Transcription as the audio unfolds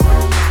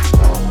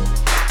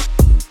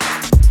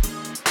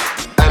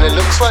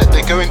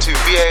going to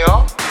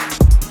VAR.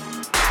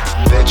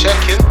 They're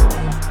checking.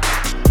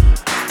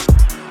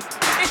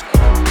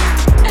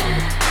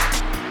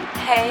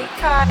 Hey,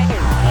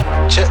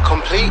 Kai. Check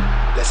complete.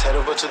 Let's head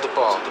over to the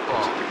bar.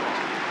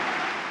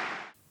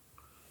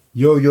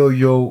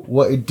 Yo,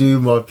 what it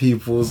do, my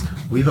peoples?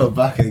 We are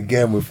back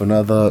again with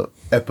another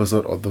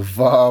episode of the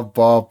VAR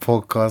Bar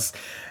podcast.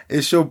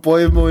 It's your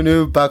boy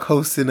Munu back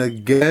hosting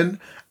again,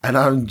 and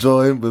I'm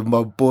joined with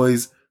my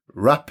boys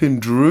Rapping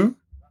Drew.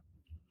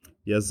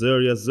 Yes,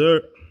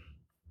 sir.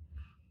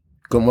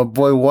 Got my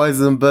boy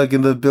Weisenberg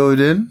in the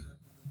building.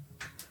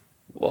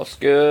 What's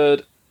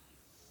good?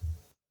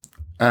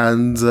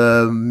 And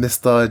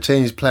Mr.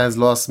 Change Plans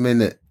Last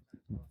Minute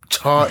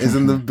Cha is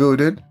in the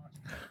building.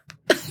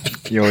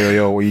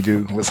 Yo, what you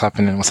do? What's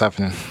happening?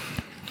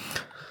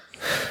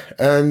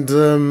 And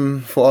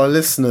for our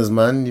listeners,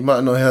 man, you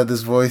might not hear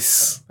this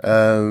voice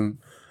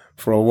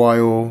for a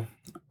while,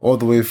 all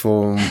the way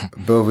from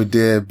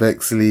Belvedere,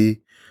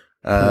 Bexley.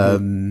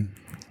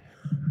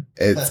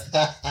 It's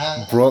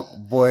Brock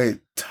Boy.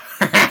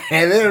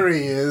 There he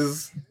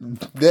is.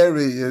 Yo,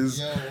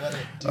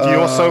 You know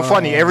what's so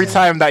funny? Every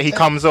time that he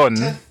comes on,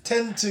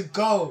 Tend to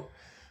go,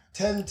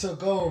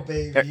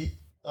 baby.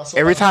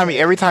 every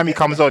time he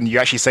comes on, you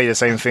actually say the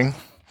same thing.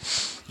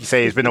 You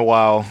say it's been a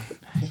while,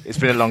 it's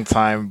been a long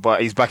time,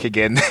 but he's back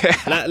again.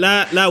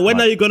 like, when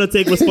are you gonna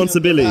take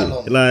responsibility?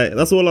 Like,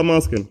 that's all I'm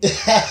asking.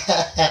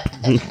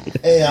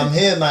 Hey, I'm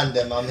here, man.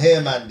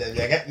 You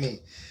get me?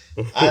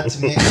 I had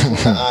to make sure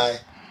that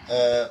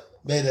I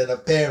made an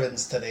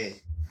appearance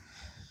today.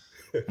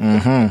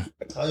 Mm-hmm.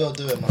 How y'all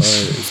doing, man?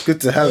 it's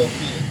good to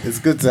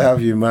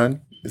have you,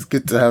 man. It's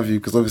good to have you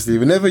because obviously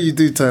whenever you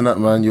do turn up,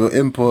 man, your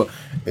input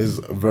is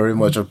very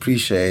much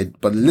appreciated.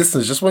 But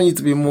listeners, just want you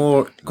to be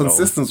more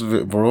consistent with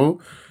it, bro.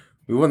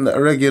 We want that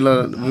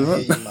regular.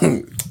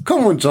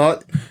 Come on,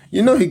 Chart.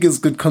 You know he gives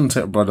good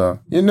content, brother.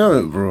 You know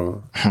it,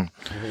 bro.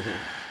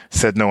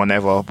 Said no one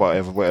ever,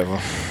 but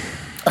whatever.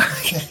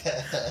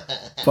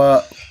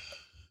 But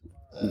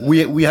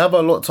we have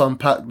a lot to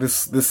unpack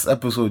this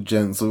episode,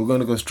 gents. So we're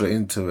gonna go straight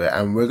into it,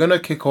 and we're gonna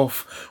kick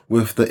off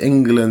with the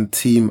England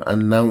team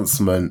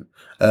announcement.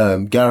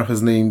 Gareth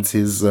has named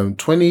his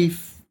 20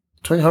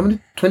 how many?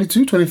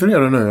 22, 23? I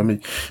don't know how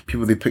many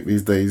people they pick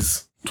these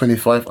days.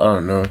 25? I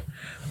don't know.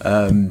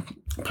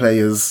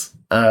 Players.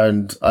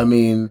 And I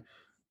mean,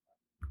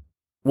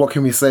 what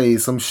can we say?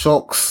 Some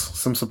shocks,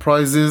 some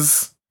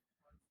surprises.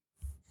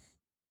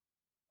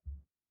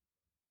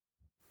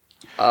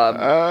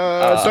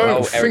 I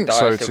don't think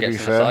so, to be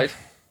fair.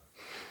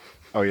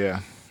 Oh,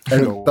 yeah.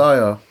 Eric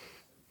Dyer.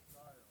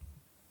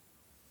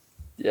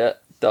 Yeah,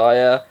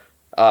 Dyer.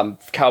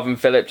 Calvin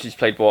Phillips, who's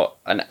played,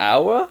 an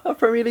hour of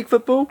Premier League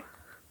football,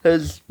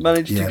 has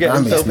managed to get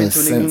himself into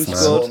an England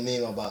squad. What I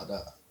mean about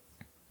that.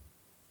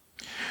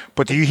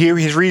 But do you hear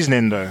his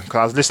reasoning, though? Because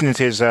I was listening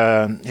to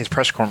his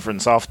press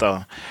conference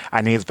after,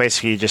 and he was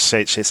basically just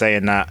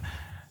saying that,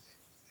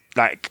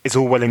 like, it's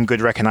all well and good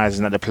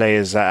recognising that the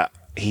players that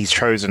he's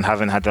chosen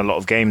haven't had a lot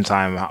of game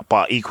time,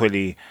 but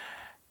equally,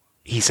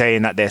 he's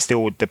saying that they're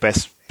still the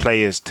best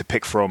players to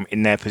pick from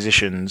in their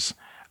positions,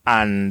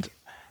 and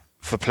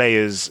for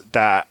players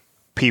that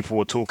people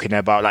were talking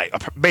about, like,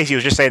 basically he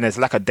was just saying there's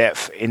lack of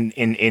depth in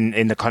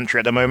the country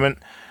at the moment,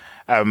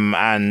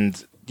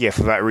 and yeah,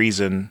 for that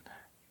reason,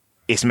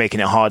 it's making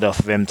it harder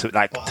for them to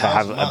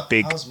have a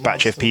big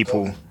batch of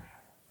people.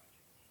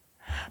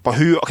 But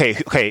who? Okay,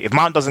 if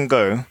Mount doesn't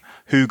go,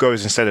 who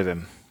goes instead of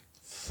him?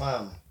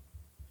 Fam.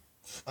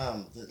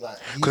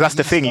 Because that's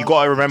the thing, you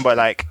got to remember,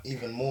 like,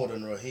 even more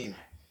than Raheem.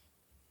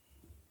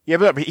 Yeah,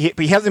 but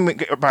he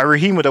hasn't. But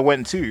Raheem would have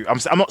went too. I'm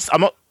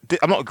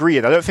not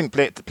agreeing. I don't think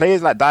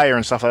players like Dyer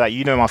and stuff like that.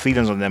 You know my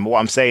feelings on them. But what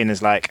I'm saying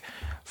is, like,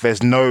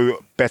 there's no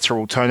better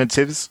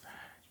alternatives.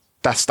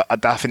 I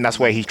think that's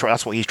what he's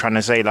trying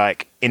to say.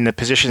 Like, in the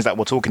positions that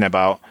we're talking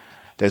about,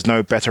 there's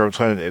no better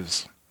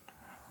alternatives.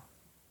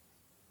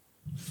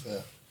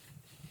 Fair.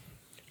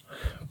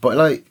 But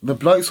like the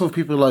likes of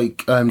people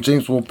like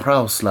James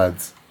Ward-Prowse,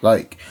 lads.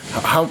 Like,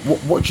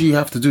 what do you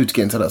have to do to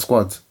get into that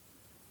squad?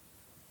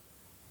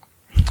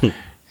 The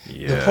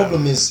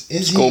problem is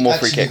he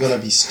actually going to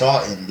be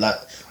starting?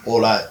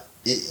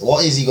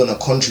 What is he going to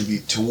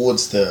contribute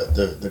towards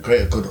the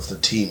greater good of the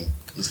team?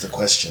 Is the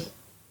question.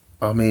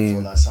 I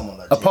mean,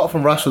 apart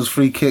from Rashford's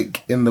free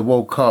kick in the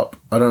World Cup,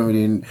 I don't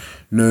really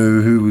know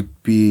who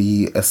would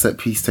be a set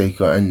piece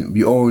taker, and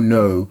we all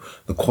know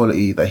the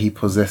quality that he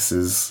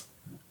possesses.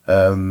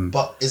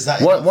 But is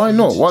that why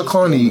not? Why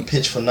can't he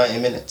pitch for 90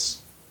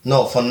 minutes?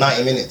 No, for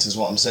 90 minutes is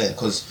what I'm saying.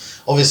 Because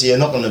obviously you're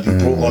not going to be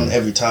brought on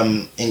every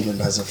time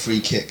England has a free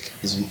kick.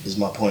 Is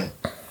my point.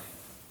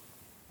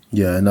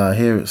 Yeah, no, I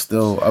hear it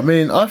still. I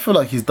mean, I feel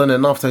like he's done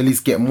enough to at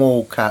least get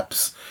more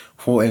caps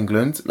for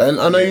England. And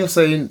I know you're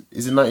saying,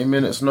 is it 90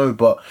 minutes? No,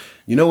 but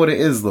you know what it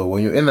is, though?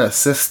 When you're in that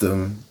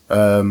system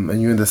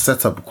and you're in the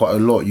setup quite a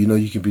lot, you know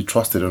you can be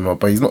trusted or not,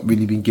 but he's not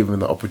really been given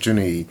the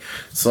opportunity.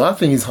 So I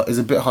think he's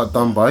a bit hard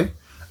done by.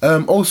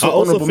 Also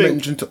honourable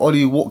mention to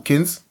Ollie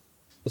Watkins.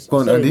 Go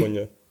on,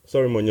 Andy.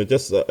 Sorry, Munu.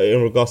 Just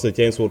in regards to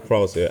James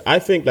Ward-Prowse here. I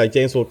think, like,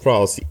 James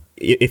Ward-Prowse,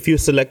 if you're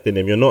selecting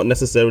him, you're not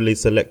necessarily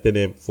selecting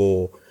him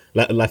for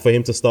like for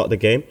him to start the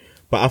game.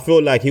 But I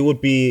feel like he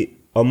would be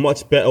a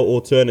much better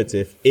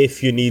alternative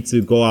if you need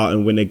to go out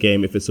and win a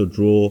game, if it's a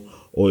draw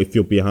or if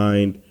you're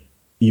behind.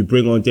 You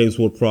bring on James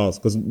Ward-Prowse,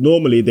 because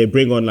normally they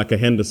bring on like a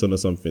Henderson or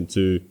something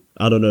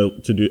I don't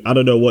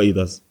know what he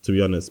does, to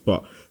be honest,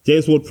 but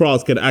James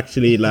Ward-Prowse can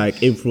actually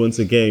like influence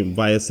a game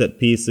via set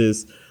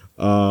pieces,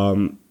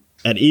 and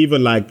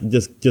even like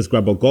just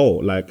grab a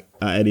goal like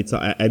at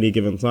any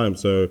given time.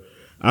 So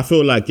I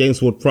feel like James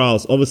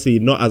Ward-Prowse, obviously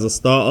not as a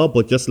starter,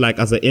 but just like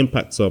as an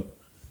impact sub,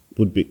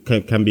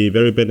 can be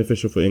very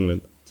beneficial for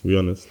England, to be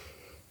honest.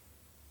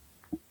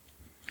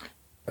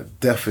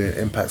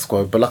 Definitely impact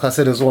squad. But like I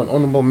said as well, an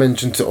honourable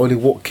mention to Ollie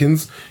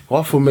Watkins, who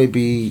I feel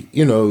maybe,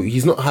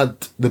 he's not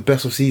had the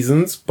best of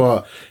seasons,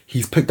 but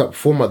he's picked up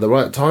form at the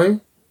right time,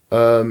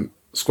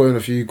 scoring a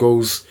few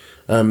goals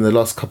in the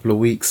last couple of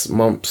weeks,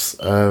 months,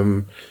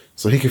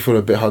 so he can feel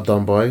a bit hard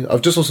done by.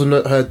 I've just also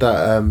heard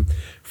that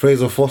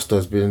Fraser Foster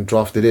has been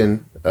drafted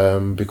in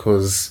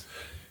because,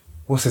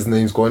 what's his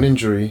name's got an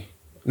injury?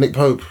 Nick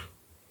Pope.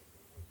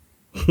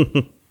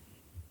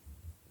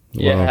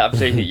 Yeah, Wow.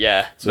 absolutely,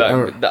 yeah.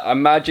 So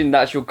imagine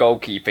that's your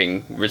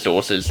goalkeeping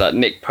resources. That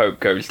Nick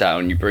Pope goes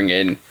down, you bring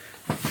in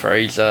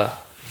Fraser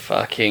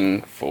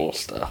fucking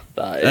Forster.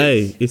 That is...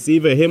 Hey, it's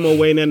either him or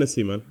Wayne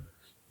Hennessy, man.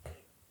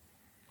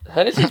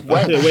 Hennessy's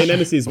Welsh. Wayne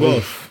Hennessy's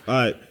Welsh. All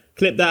right,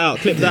 clip that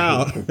out.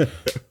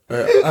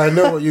 I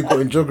know what you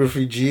got in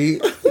geography, G.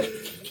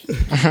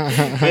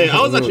 Hey, I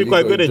was actually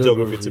quite good in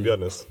geography, to be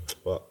honest.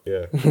 But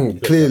yeah,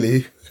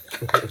 clearly.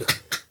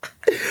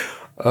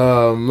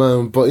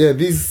 Man, but yeah,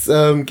 these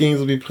games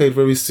will be played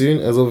very soon,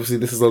 as obviously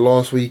this is the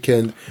last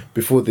weekend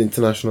before the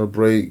international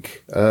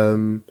break.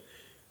 What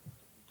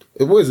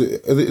is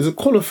it? Is it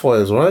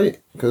qualifiers,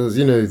 right? Because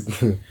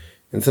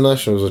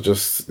internationals are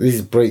just,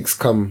 these breaks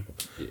come.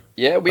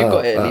 Yeah, we've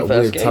got it in the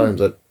first game.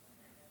 Times.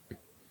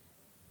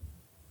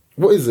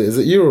 What is it? Is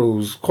it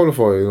Euros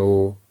qualifying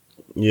or?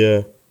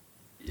 yeah.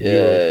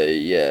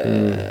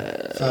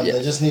 Fam,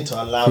 they just need to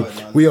allow it,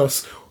 man. We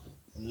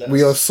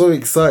are so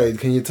excited.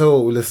 Can you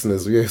tell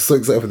listeners? We are so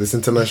excited for this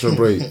international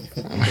break.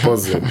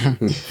 Buzzing.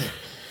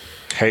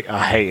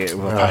 I hate it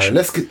with a passion.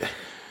 Let's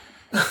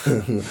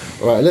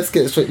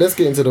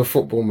get into the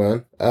football,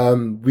 man.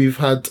 We've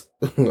had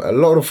a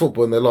lot of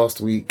football in the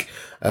last week.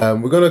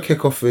 We're gonna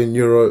kick off in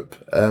Europe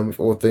with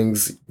all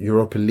things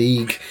Europa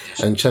League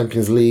and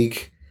Champions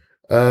League.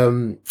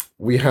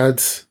 We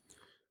had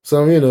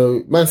some,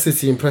 Man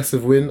City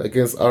impressive win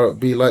against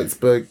RB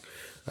Leipzig,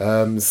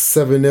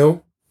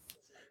 7-0.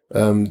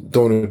 Don't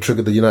want to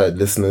trigger the United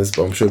listeners,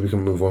 but I'm sure we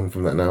can move on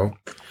from that now.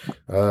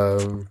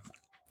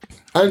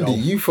 Andy,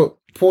 you thought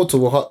Porto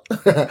were hard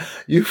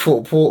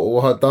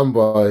done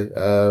by,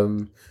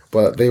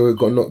 but they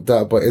got knocked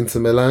out by Inter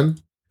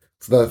Milan.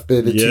 So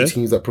they're the two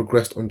teams that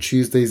progressed on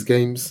Tuesday's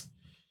games.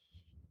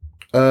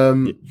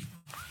 And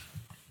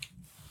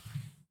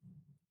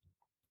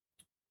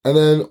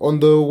then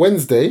on the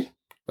Wednesday,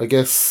 I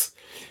guess,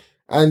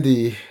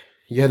 Andy,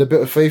 you had a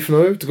bit of faith,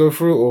 to go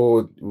through,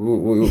 or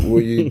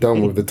were you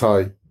done with the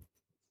tie?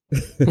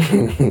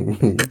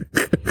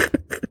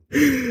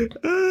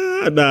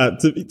 Nah,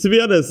 to be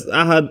honest,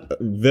 I had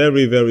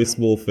very, very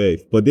small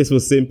faith, but this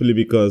was simply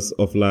because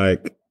of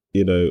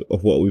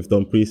of what we've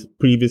done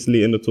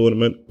previously in the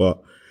tournament.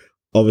 But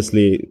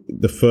obviously,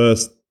 the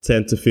first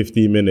 10 to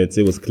 15 minutes,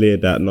 it was clear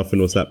that nothing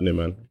was happening,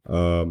 man.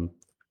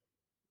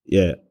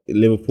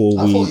 Liverpool,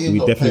 we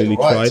definitely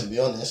tried. To be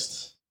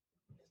honest,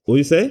 what do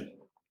you say?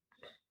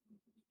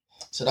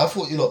 So I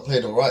thought you lot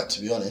played all right,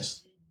 to be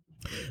honest.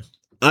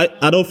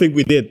 I don't think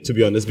we did, to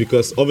be honest,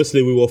 because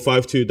obviously we were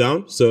 5-2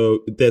 down. So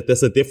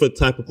there's a different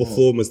type of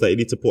performance that you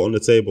need to put on the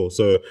table.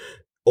 So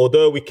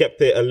although we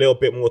kept it a little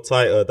bit more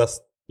tighter, that's,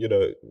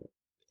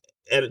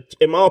 and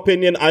in my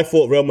opinion, I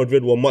thought Real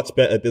Madrid were much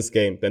better this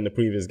game than the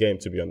previous game,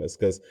 to be honest,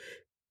 because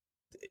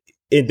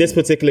in this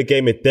particular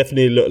game, it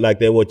definitely looked like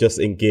they were just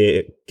in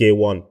gear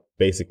one,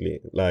 basically.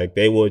 Like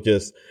they were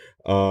just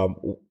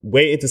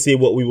waiting to see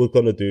what we were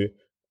going to do.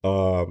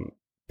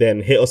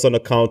 Then hit us on a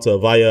counter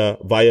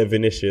via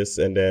Vinicius,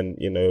 and then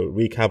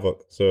wreak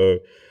havoc. So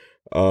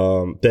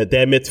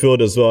their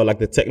midfield as well, like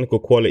the technical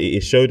quality,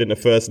 it showed in the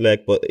first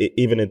leg, but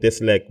even in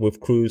this leg with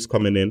Cruz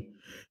coming in,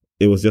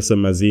 it was just a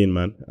mazine,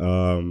 man.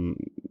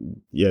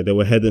 They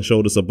were head and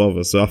shoulders above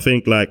us. So I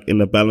think in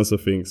the balance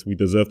of things, we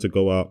deserve to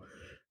go out.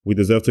 We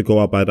deserve to go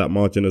out by that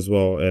margin as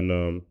well.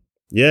 And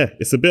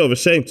it's a bit of a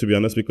shame, to be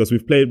honest, because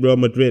we've played Real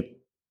Madrid,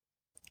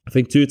 I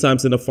think 2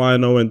 times in the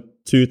final and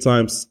 2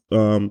 times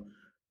in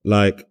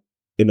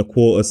the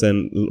quarters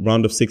and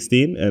round of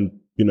 16, and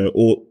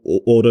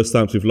all those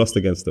times we've lost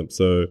against them.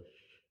 So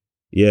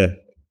I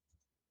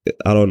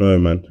don't know,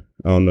 man.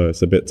 I don't know.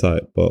 It's a bit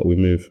tight, but we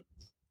move.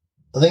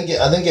 I think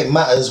it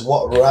matters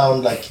what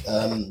round.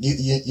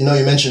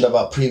 You mentioned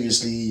about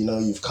previously.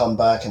 You've come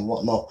back and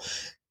whatnot.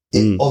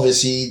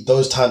 Obviously,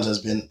 those times has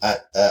been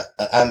at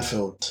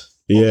Anfield.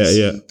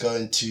 Obviously,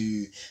 going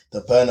to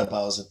the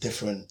Bernabeu is a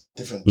different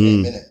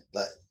game, innit?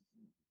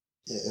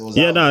 It was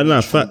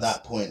from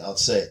that point, I'd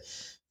say.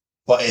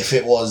 But if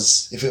it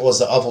was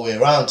the other way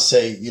around,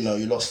 say, you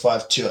lost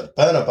 5-2 at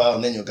Bernabeu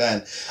and then you're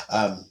going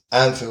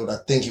Anfield, I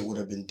think it would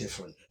have been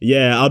different.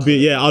 I'd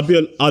be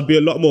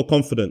a lot more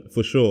confident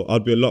for sure.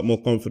 I'd be a lot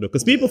more confident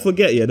because people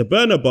forget, the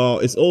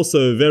Bernabeu is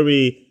also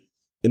very,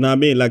 you know what I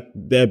mean? Like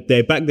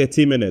they back their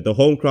team in it. The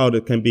home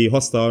crowd can be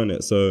hostile in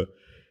it. So,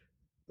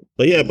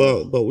 but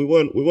we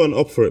weren't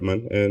up for it,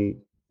 man. And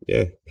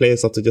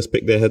players have to just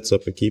pick their heads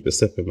up and keep it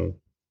stepping, man.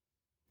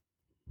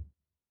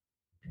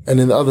 And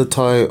then the other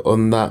tie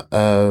on that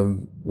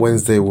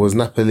Wednesday was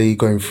Napoli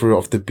going through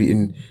after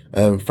beating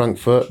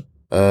Frankfurt.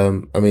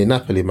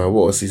 Napoli, man,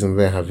 what a season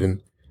they're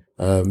having.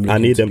 I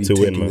need them to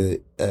win, man.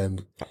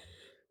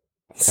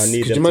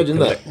 Could you imagine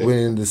that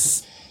winning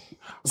this?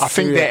 I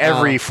think they're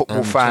every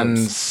football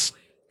fan's.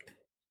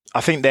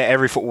 I think they're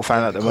every football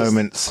fan at the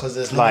moment.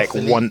 Like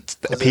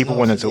people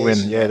wanted to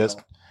win. Yeah,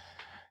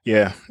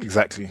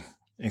 exactly.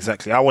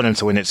 I want them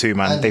to win it too,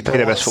 man. And they play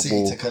their best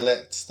football. City to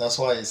collect. That's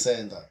why he's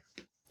saying that.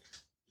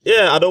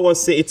 Yeah, I don't want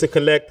City to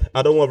collect.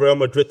 I don't want Real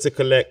Madrid to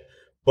collect.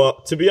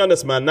 But to be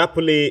honest, man,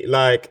 Napoli,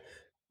 like,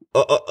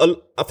 I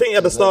think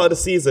at the start of the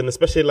season,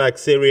 especially like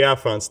Serie A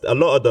fans, a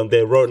lot of them,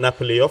 they wrote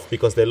Napoli off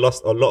because they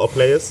lost a lot of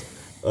players,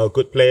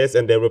 good players,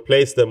 and they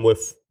replaced them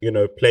with,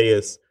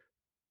 players,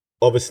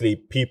 obviously,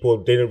 people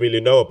didn't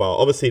really know about.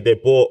 Obviously, they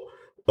bought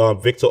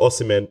Victor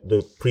Osimhen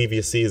the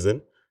previous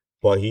season,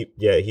 but he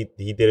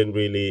didn't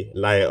really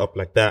light it up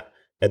like that.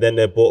 And then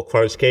they bought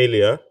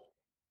Kvaratskhelia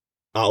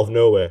out of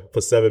nowhere for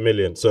 7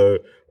 million. So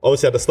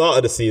obviously at the start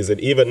of the season,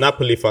 even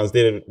Napoli fans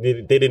didn't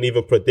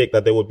even predict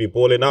that they would be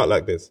balling out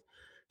like this.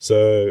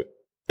 So,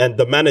 and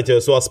the manager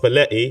as well,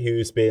 Spalletti,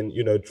 who's been,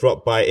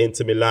 dropped by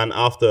Inter Milan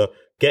after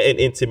getting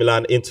Inter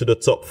Milan into the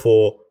top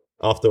 4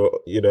 after,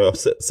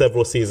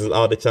 several seasons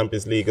out of the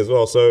Champions League as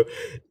well. So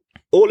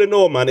all in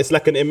all, man, it's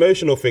like an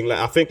emotional thing. Like,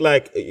 I think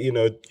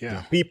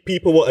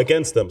people were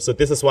against them. So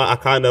this is why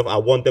I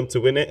want them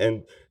to win it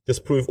and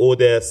just prove all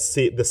the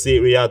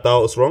Serie A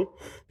doubts wrong,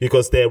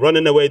 because they're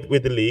running away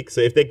with the league.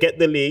 So if they get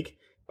the league,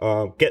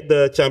 get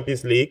the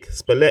Champions League,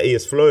 Spalletti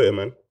is floating,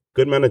 man.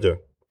 Good manager.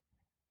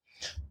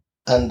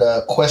 And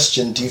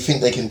question, do you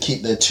think they can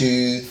keep their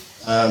 2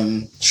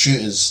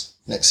 shooters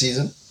next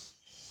season?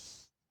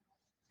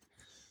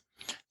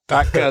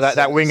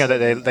 That winger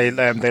that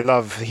they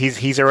love,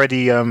 he's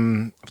already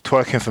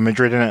twerking for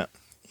Madrid, innit?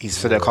 He's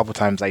said it a couple of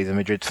times that he's a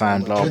Madrid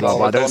fan, blah blah.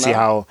 But I don't see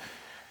how.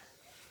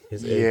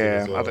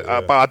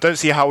 But I don't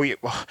see how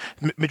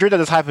Madrid are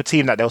the type of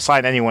team that they'll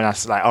sign anyone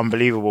that's like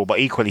unbelievable, but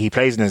equally he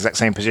plays in the exact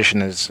same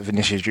position as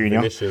Vinicius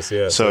Junior.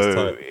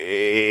 So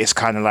it's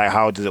kind of like,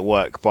 how does it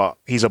work? But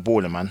he's a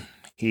baller, man.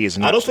 He is.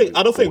 I don't think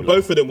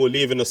both of them will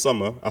leave in the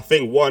summer. I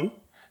think one.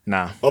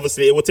 Nah.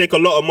 Obviously, it will take a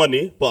lot of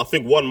money, but I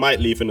think one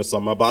might leave in the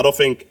summer. But I don't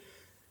think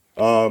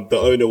the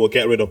owner will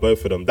get rid of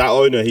both of them. That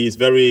owner, he's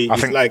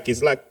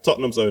like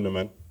Tottenham's owner,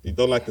 man. He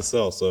don't like to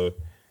sell, so.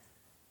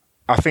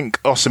 I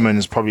think Osimhen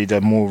is probably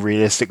the more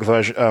realistic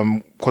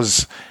version,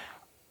 because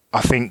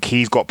I think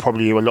he's got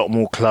probably a lot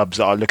more clubs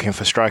that are looking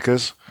for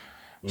strikers.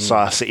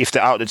 So if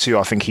they're out the 2,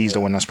 I think he's the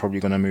one that's probably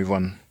going to move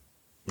on.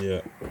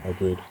 Yeah,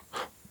 agreed.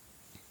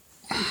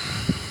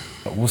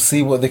 We'll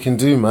see what they can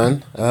do,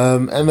 man.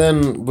 And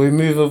then we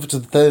move over to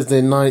the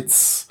Thursday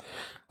nights.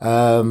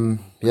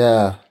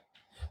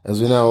 As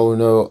we now all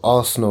know,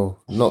 Arsenal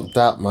knocked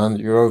out, man,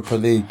 Europa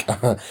League.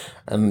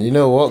 And you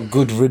know what?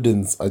 Good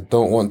riddance. I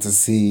don't want to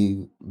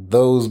see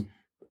those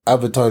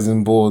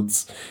advertising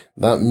boards,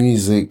 that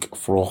music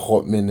for a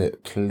hot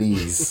minute,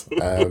 please.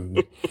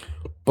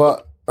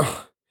 But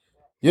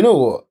you know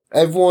what?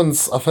 I've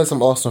heard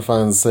some Arsenal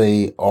fans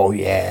say, oh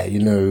yeah,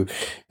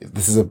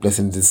 this is a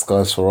blessing in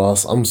disguise for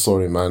us. I'm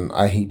sorry, man.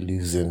 I hate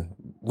losing.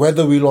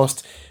 Whether we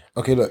lost,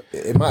 okay, look,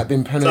 it might have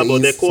been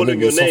penalties. They're calling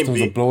your name,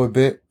 the blow a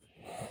bit.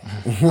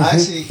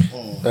 Actually,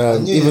 I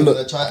knew you were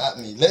going to try at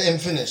me. Let him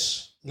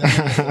finish. Now.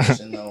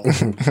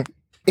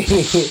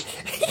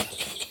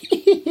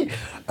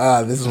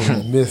 This is what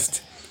we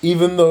missed.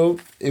 Even though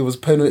it was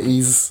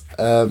penalties,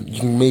 you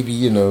can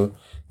maybe,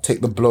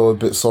 take the blow a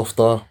bit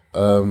softer.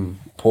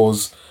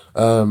 Pause.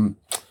 No.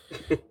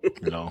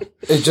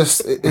 It's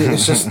just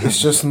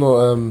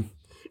not.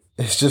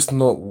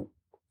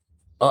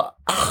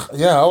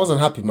 I wasn't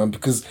happy, man,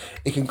 because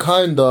it can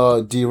kind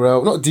of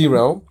not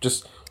derail,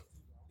 just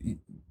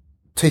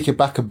take it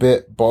back a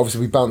bit. But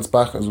obviously we bounce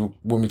back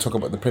when we talk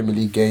about the Premier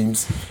League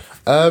games.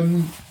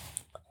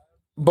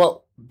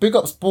 But big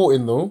up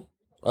Sporting though.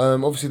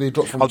 Obviously they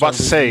dropped from. I was about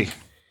to say.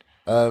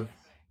 Go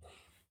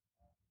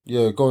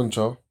on,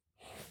 Cha.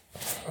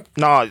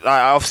 No,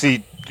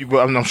 obviously,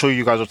 I'm sure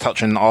you guys will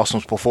touch on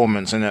Arsenal's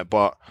performance in it,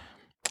 but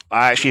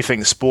I actually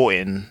think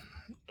Sporting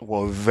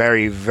were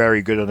very,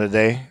 very good on the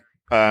day.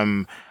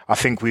 I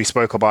think we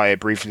spoke about it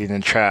briefly in the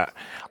chat.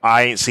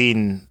 I ain't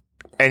seen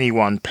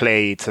anyone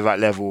play to that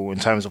level in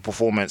terms of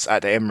performance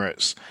at the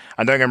Emirates.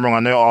 And don't get me wrong,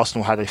 I know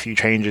Arsenal had a few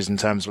changes in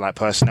terms of like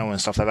personnel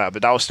and stuff like that,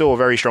 but that was still a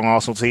very strong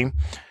Arsenal team.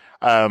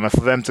 And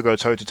for them to go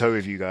toe-to-toe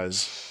with you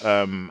guys.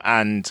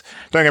 And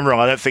don't get me wrong,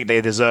 I don't think they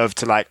deserve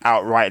to like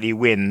outrightly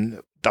win,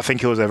 I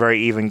think it was a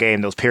very even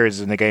game. There was periods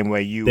in the game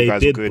where you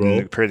guys were good,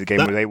 and periods of the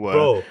game where they were.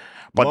 Bro,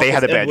 but Marcus they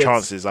had the better Edwards,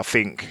 chances, I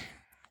think.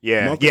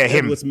 Yeah, Marcus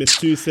him. Edwards missed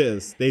 2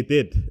 sitters. They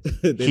did.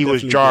 He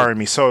was jarring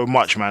me so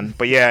much, man.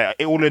 But yeah,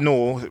 all in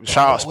all,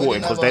 shout out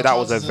Sporting because that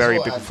was a very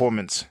big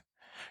performance.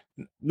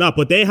 No,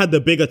 but they had the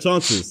bigger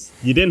chances.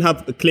 You didn't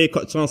have a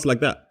clear-cut chance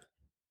like that.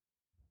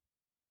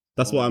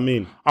 That's what I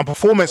mean. And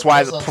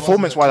performance-wise,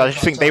 I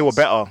just think they were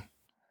better.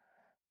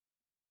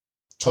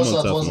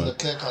 Trossard wasn't a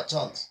clear-cut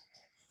chance.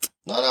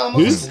 No,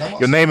 I'm asking.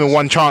 You're naming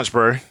one chance,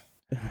 bro.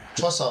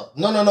 Trossard.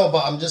 No,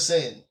 but I'm just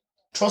saying.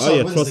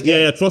 Trossard wins the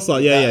game.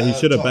 Trossard. He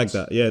should have bagged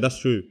that. Yeah, that's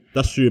true.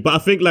 But I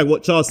think like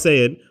what Charles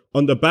saying,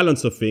 on the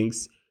balance of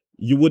things,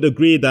 you would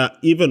agree that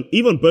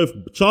even both,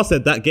 Charles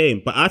said that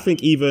game, but I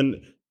think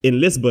even in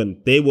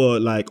Lisbon, they were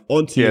like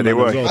onto they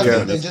were. I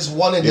think they just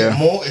wanted it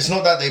more. It's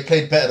not that they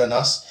played better than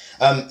us.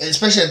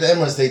 Especially at the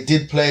Emirates, they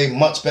did play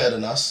much better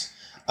than us.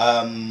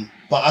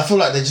 But I feel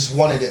like they just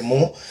wanted it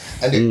more.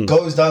 And it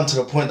goes down to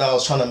the point that I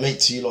was trying to make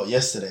to you lot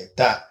yesterday,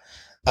 that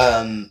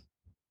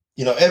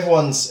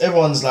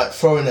everyone's like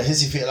throwing a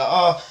hissy fit,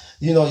 like,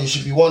 you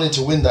should be wanting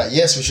to win that.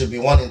 Yes, we should be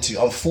wanting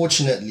to.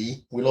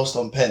 Unfortunately, we lost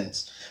on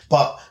pens.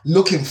 But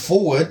looking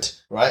forward,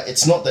 right,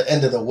 it's not the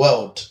end of the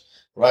world,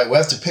 right? We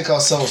have to pick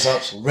ourselves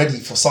up ready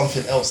for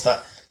something else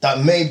that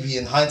may be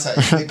in hindsight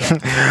bigger.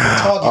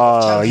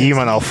 You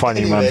man are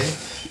funny, man.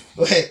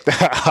 Wait,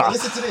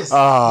 listen to this. The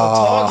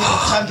target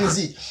of Champions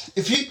League.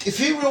 If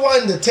you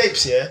rewind the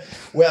tapes here,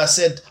 where I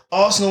said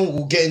Arsenal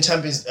will get in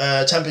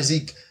Champions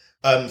League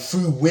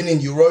through winning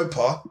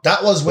Europa,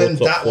 that was when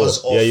that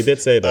was of you did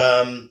say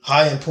that.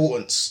 High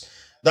importance.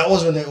 That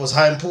was when it was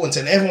high importance,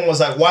 and everyone was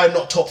like, "Why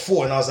not top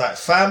 4?" And I was like,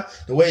 "Fam,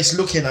 the way it's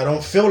looking, I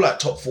don't feel like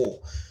top 4."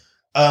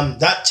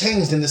 That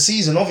changed in the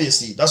season,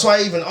 obviously. That's why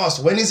I even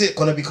asked, when is it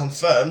going to be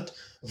confirmed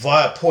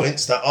via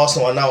points that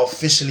Arsenal are now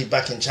officially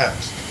back in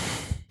champs?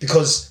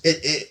 Because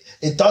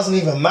it doesn't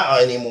even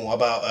matter anymore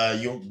about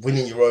you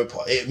winning Europa.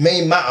 It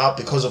may matter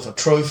because of a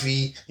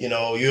trophy,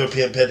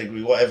 European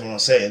pedigree, what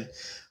everyone's saying.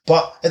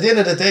 But at the end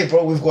of the day,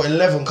 bro, we've got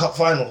 11 cup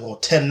finals or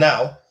 10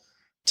 now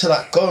to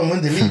like go and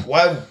win the league.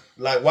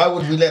 Why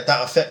would we let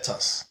that affect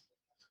us?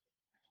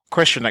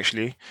 Question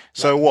actually.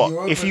 So what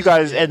Europa, if you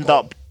guys end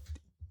up,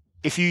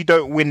 if you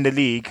don't win the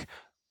league,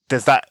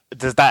 does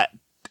that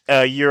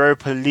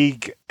Europa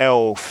League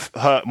L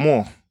hurt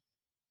more?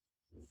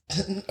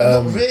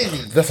 Not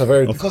really. That's a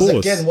very because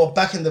again, we're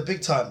back in the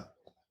big time.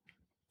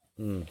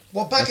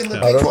 We're back in the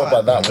big time. I don't know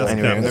about that one.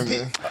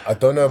 Anyway, I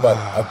don't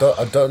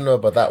know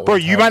about that one. Bro,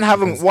 you man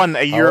haven't won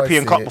a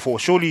European Cup before.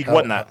 Surely you'd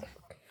want that.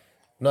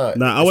 No,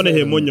 I want to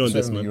hear Munu on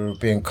this, man.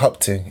 European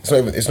Cup thing. It's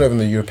not even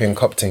the European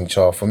Cup thing,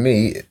 Char. For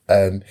me,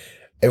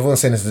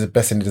 everyone's saying this is the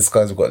best in the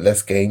disguise. We've got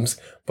less games,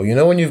 but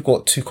when you've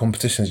got 2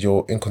 competitions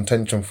you're in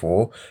contention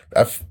for,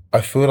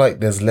 I feel like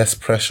there's less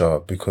pressure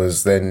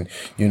because then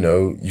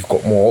you've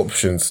got more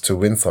options to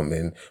win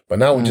something. But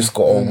now we just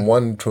got on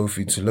one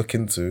trophy to look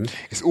into.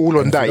 It's all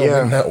on that,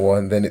 yeah. Win that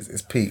one, then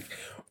it's peak.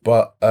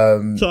 But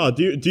Char,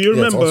 do you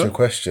remember? To answer your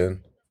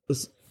question.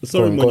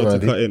 Sorry, Monu,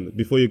 to cut in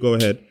before you go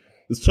ahead.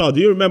 Char, do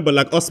you remember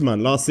like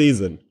Osman last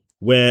season,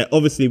 where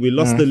obviously we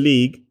lost the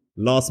league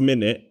last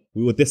minute?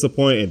 We were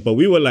disappointed, but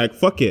we were like,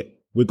 fuck it.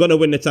 We're going to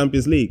win the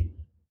Champions League.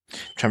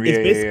 It's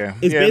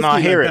basically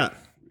I hear like it. That.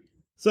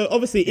 So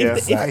obviously,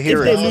 if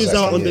they lose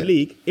out on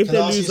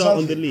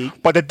the league,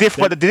 but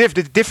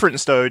the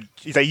difference though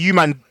is that you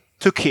man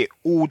took it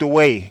all the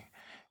way,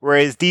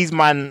 whereas these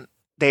man,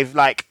 they've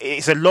like,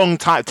 it's a long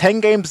time. 10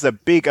 games is a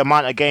big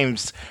amount of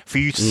games for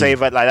you to say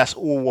that like that's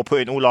all we're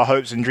putting all our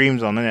hopes and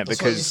dreams on, isn't it?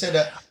 Because you said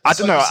that. I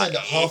don't know. You said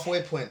that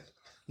halfway point.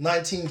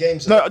 19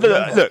 games. No,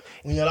 look.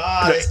 When you're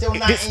like, there's still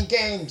 19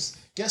 games.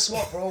 Guess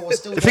what, bro? We're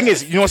still the thing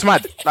is, you know what's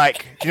mad?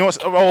 Like, you know what's...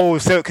 Oh,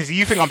 so... Because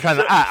you think I'm trying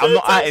to act. I'm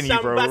not acting you,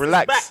 bro.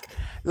 Relax.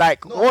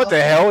 Like, what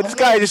the hell? This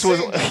guy just was...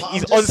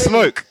 He's on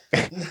smoke.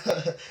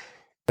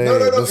 No,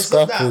 it's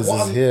not that.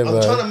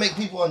 I'm trying to make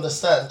people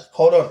understand.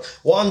 Hold on.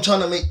 What I'm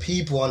trying to make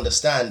people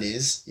understand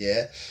is,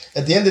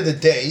 at the end of the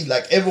day,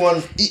 like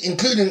everyone,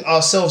 including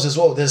ourselves as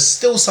well, there's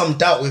still some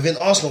doubt within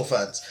Arsenal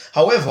fans.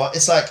 However,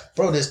 it's like,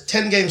 bro, there's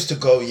 10 games to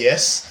go,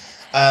 yes.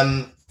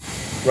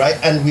 Right?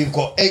 And we've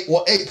got 8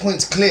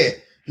 points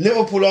clear.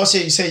 Liverpool last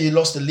year, you say you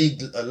lost the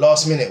league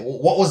last minute.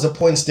 What was the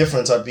points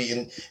difference? I'd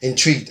be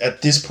intrigued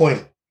at this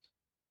point.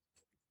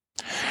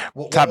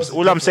 Thabz,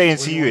 all I'm saying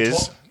to you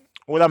is,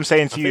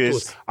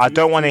 I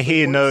don't want to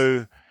hear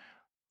no.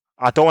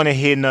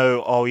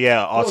 Oh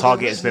yeah, our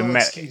target has been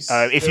met.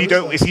 If you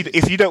don't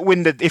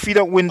win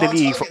the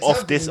league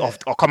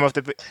or come off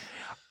the.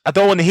 I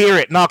don't want to hear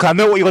it. Nah, cause I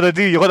know what you're gonna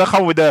do. You're gonna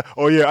come with at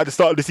the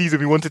start of the season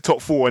we wanted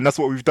top 4, and that's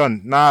what we've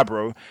done. Nah,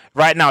 bro.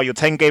 Right now you're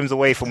 10 games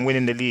away from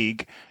winning the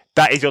league.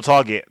 That is your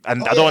target,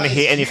 and I don't want to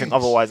hear anything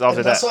otherwise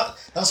after that.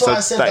 That's why I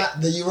said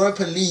that the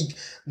Europa League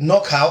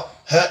knockout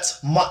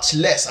hurts much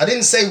less. I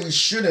didn't say we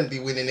shouldn't be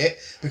winning it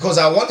because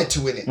I wanted to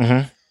win it.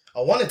 I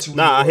wanted to win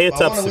it. I hear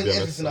Thabz. I want to win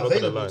everything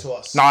available to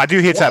us. No, I do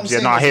hear Thabz.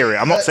 Yeah, I hear it.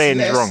 I'm not saying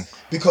it's wrong.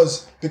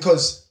 Because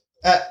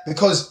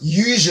Because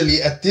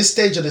usually at this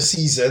stage of the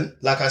season,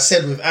 like I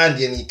said with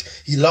Andy, and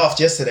he laughed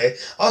yesterday,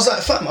 I was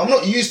like, fam, I'm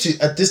not used to,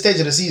 at this stage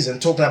of the season,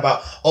 talking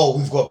about, oh,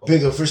 we've got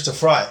bigger fish to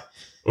fry.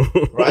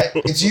 Right?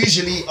 It's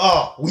usually,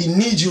 we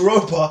need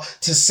Europa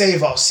to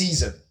save our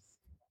season.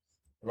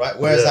 Right?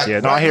 Whereas I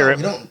hear it.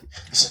 We don't,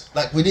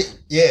 like, we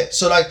did,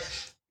 so like,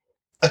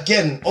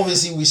 again,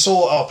 obviously we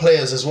saw our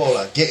players as well,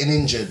 like, getting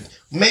injured.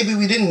 Maybe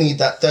we didn't need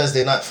that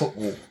Thursday night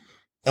football.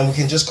 And we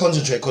can just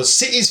concentrate, because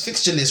City's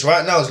fixture list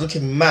right now is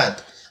looking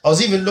mad. I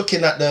was even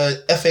looking at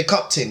the FA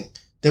Cup thing.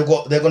 They're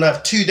going to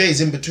have 2 days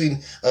in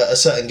between a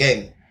certain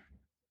game.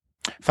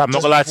 If I'm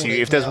not gonna lie to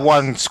you, if there's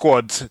one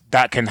squad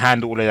that can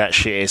handle all of that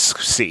shit, it's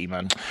City,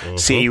 man. Mm-hmm.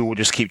 City will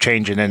just keep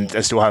changing and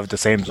still have the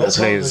same sort of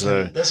players.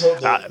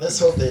 Let's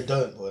hope they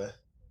don't, boy.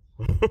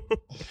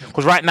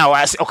 Because right now,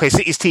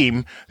 City's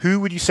team, who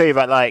would you say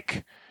that,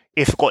 like,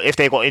 if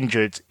they got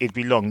injured, it'd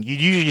be long? You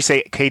usually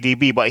say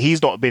KDB, but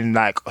he's not been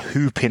like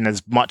hooping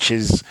as much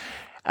as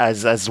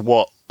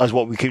what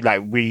we could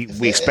we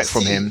expect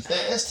from him.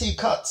 The ST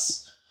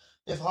cuts.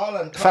 If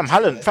Haaland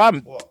cuts,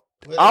 fam,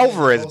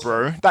 Alvarez,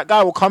 bro, that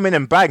guy will come in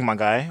and bag, my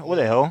guy. What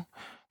the hell?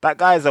 That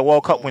guy is a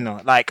World Cup winner.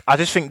 Like, I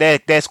just think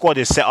their squad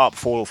is set up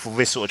for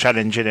this sort of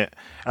challenge, innit?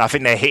 And I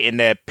think they're hitting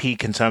their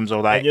peak in terms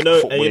of like. And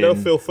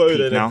Phil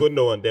Foden and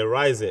Gundogan, they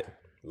rise it.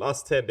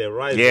 Last 10, they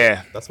rise.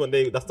 Yeah, that's when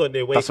they wake That's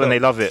when up. they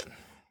love it.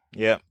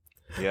 Yeah.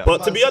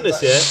 But to be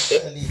honest,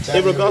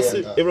 in regards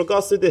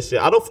to this,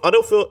 I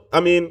don't feel. I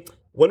mean,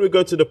 when we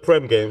go to the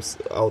Prem games,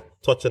 I'll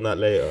touch on that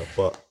later.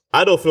 But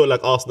I don't feel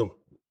like Arsenal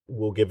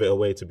will give it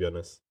away. To be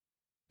honest,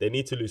 they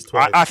need to lose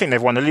twice. I think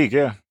they've won the league.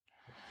 Yeah.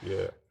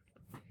 Yeah.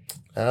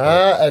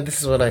 And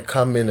this is when I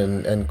come in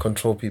and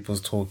control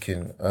people's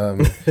talking.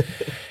 We'll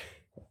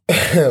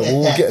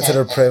get to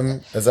the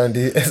Prem, as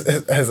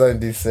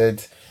Andy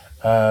said.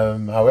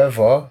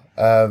 However,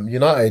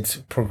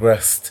 United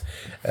progressed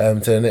to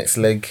the next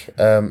leg.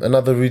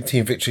 Another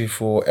routine victory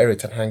for Eric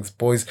Ten Hag's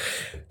boys.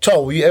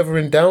 Charles, were you ever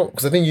in doubt?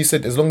 Because I think you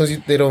said as long as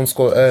they don't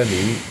score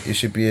early, it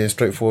should be a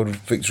straightforward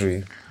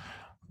victory.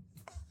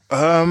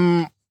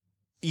 Yeah,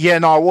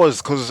 no, I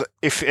was, because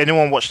if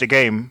anyone watched the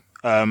game,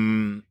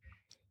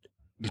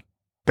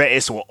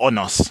 Betis were on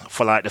us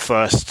for like the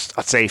first,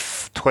 I'd say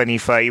 20,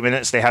 30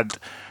 minutes. They had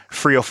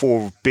 3 or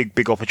 4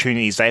 big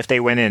opportunities that if they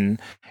went in,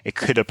 it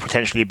could have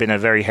potentially been a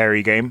very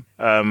hairy game.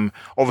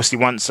 Obviously,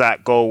 once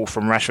that goal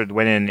from Rashford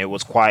went in, it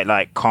was quite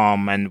like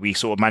calm and we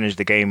sort of managed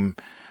the game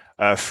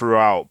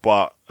throughout.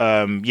 But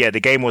the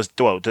game was,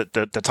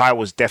 the tie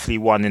was definitely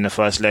won in the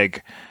first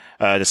leg.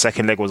 The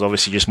second leg was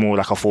obviously just more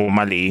like a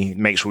formality,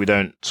 make sure we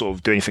don't sort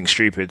of do anything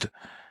stupid.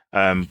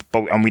 And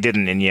we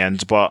didn't in the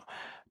end. But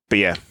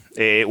yeah,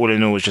 it all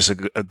in all was just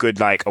a good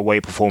like away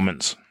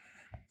performance.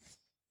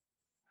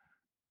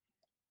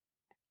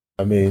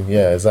 I mean,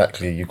 yeah,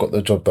 exactly. You got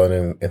the job done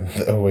in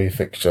the away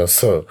fixture,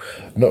 so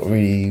not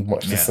really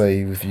much to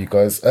say with you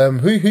guys.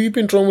 Who you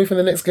been drawn with in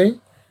the next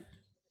game?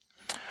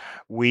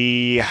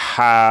 We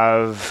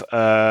have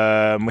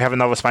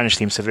another Spanish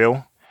team,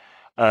 Seville,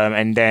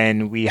 and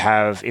then we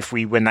have, if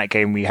we win that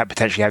game, we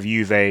potentially have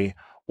Juve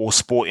or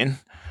Sporting.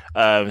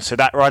 So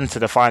that run to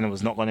the final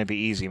was not going to be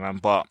easy, man.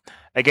 But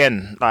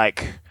again,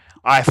 like,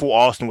 I thought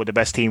Arsenal were the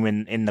best team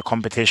in the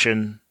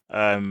competition,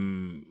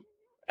 and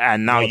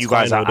now you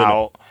guys are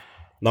out.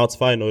 Now it's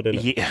final,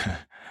 isn't it? Yeah,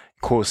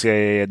 of course,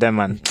 yeah, them,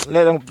 man.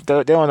 They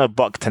want to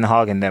buck Ten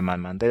Hag in them,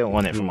 man. They don't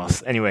want it from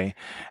us anyway.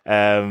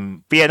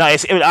 But yeah, no,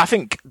 I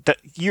think that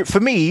for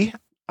me,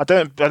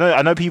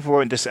 I know people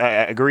won't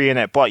agree in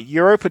it, but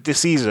Europa this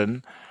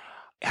season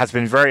has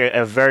been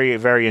a very,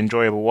 very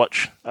enjoyable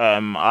watch.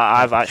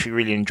 I've actually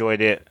really enjoyed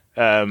it,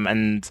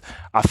 and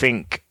I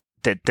think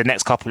the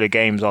next couple of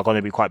games are going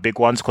to be quite big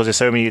ones because there's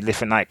so many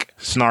different like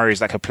scenarios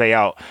that could play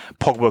out.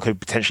 Pogba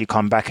could potentially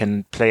come back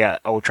and play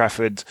at Old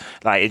Trafford.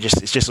 Like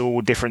it's just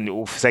all different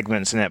little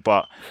segments in it.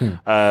 But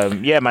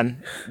yeah,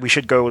 man, we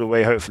should go all the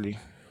way. Hopefully,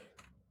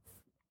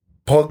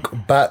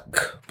 Pog back,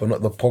 but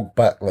not the Pog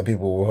back that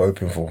people were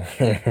hoping for.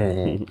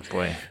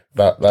 Boy,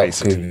 that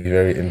could be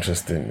very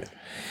interesting.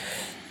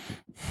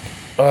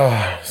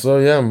 So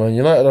yeah, man,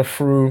 United are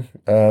through,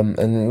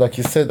 and like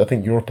you said, I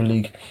think Europa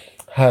League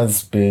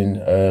has been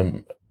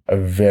a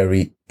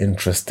very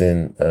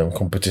interesting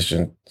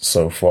competition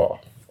so far.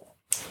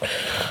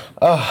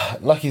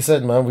 Like you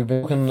said, man, we've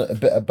been talking a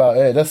bit about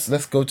it.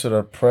 Let's go to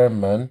the Prem,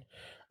 man.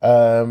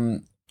 A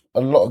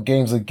lot of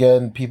games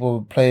again.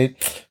 People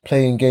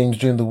playing games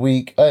during the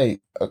week. Hey,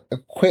 a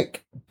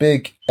quick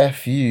big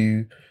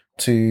FU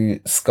to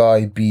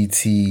Sky,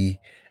 BT,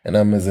 and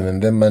Amazon,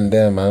 and them man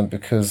there, man,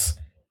 because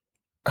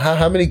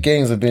how many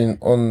games have been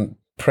on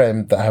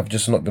Prem that have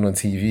just not been on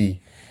TV?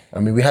 I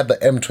mean, we had the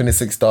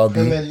M26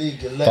 derby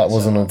that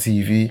wasn't on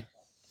TV.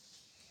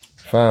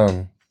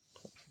 Fam,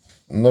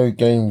 no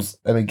games.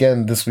 And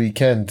again, this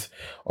weekend,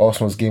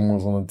 Arsenal's game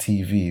was on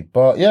TV.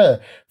 But yeah,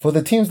 for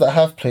the teams that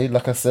have played,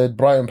 like I said,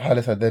 Brighton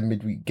Palace had their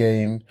midweek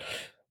game.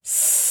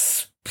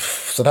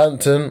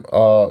 Southampton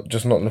are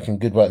just not looking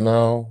good right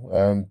now.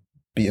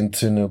 Beaten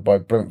 2-0 by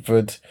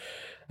Brentford.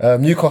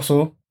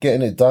 Newcastle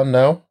getting it done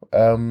now.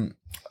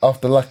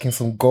 after lacking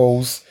some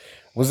goals.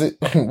 Was it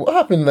what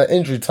happened in that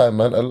injury time,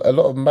 man? A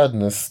lot of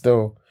madness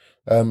still.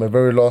 A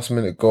very last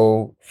minute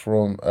goal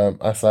from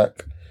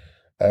Isak.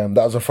 That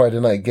was a Friday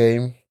night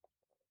game.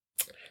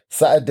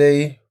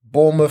 Saturday,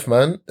 Bournemouth,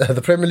 man.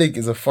 The Premier League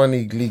is a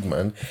funny league,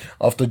 man.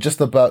 After just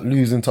about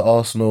losing to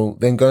Arsenal,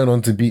 then going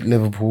on to beat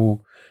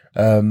Liverpool,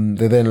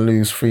 they then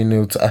lose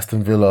 3-0 to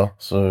Aston Villa.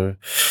 So,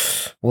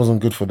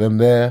 wasn't good for them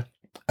there.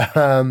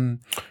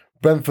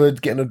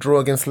 Brentford getting a draw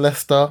against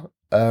Leicester.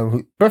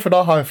 Brentford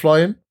are high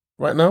flying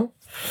right now.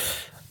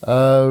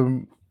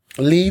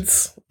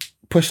 Leeds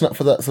pushing up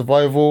for that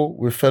survival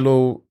with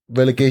fellow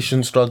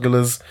relegation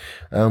strugglers.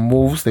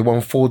 Wolves, they won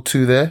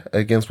 4-2 there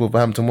against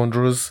Wolverhampton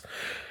Wanderers.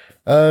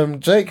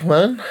 Jake,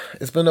 man,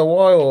 it's been a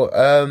while.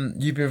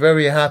 You've been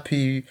very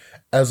happy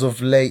as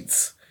of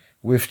late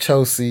with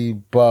Chelsea,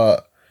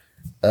 but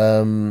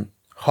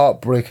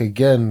heartbreak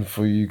again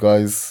for you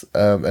guys.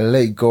 A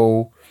late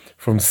goal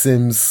from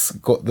Sims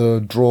got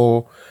the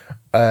draw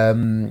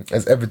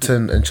as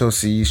Everton and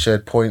Chelsea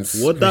shared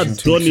points. What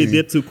that Donny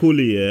did to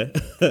Cooley, yeah?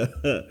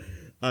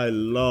 I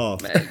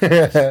laughed.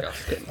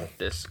 Man,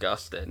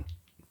 disgusting.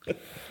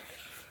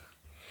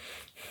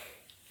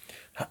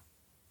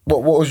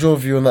 What was your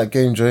view on that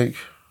game, Jake?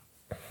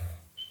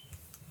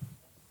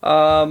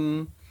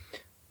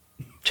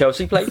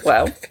 Chelsea played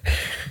well.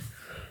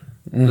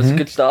 That's a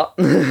good start.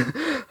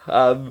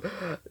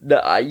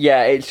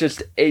 Yeah,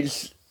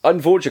 it's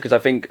unfortunate because I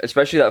think,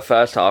 especially that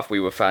first half,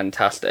 we were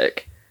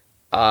fantastic.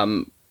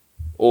 All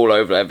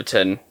over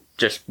Everton,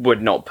 just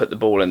would not put the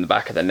ball in the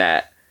back of the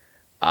net.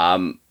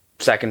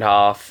 Second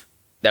half,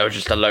 there was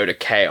just a load of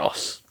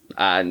chaos,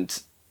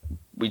 and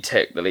we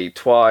took the lead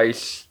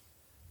twice,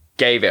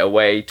 gave it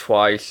away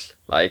twice.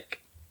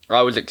 Like,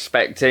 I was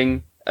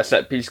expecting a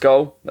set piece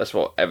goal. That's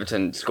what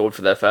Everton scored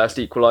for their first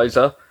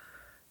equaliser.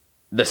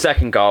 The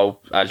second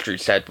goal, as Drew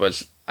said,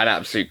 was an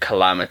absolute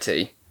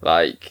calamity.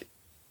 Like,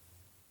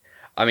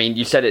 I mean,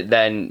 you said it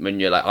then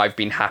when you're like, I've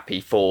been happy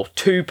for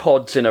 2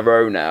 pods in a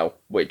row now,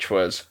 which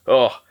was,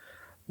 I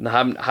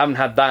haven't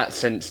had that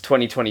since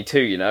 2022,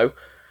 you know?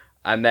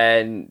 And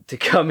then to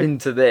come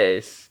into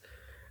this,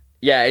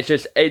 yeah,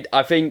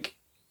 I think,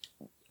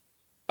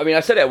 I mean, I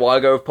said it a while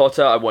ago with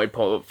Potter, I wanted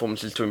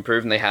performances to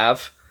improve, and they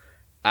have.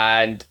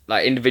 And,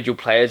 like, individual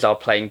players are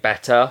playing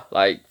better.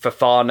 Like,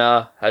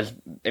 Fofana has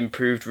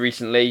improved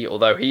recently,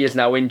 although he is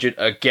now injured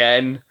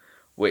again,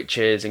 which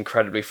is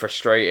incredibly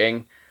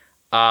frustrating.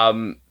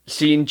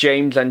 Seeing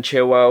James and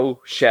Chilwell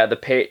share the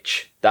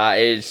pitch, that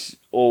is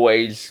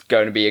always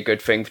going to be a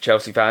good thing for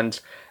Chelsea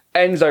fans.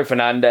 Enzo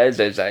Fernandez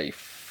is a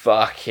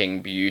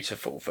fucking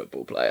beautiful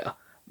football player.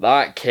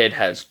 That kid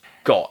has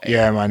got it.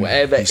 Yeah, man.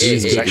 Whatever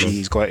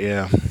He's got it,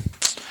 yeah.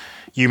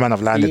 You, man,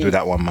 have landed with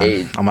that one,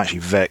 man. I'm actually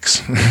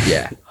vexed.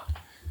 Yeah,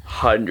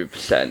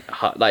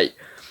 100%. Like,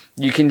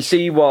 you can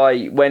see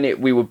why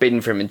when we were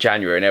bidding for him in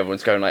January and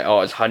everyone's going like,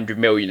 oh, it's 100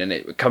 million, and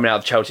it coming out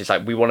of Chelsea, it's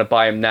like, we want to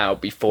buy him now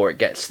before it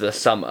gets to the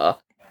summer.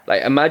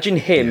 Like, imagine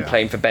him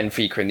playing for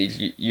Benfica in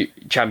these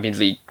Champions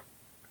League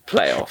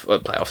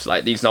playoffs,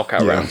 like these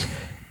knockout rounds.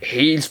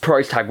 His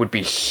price tag would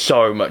be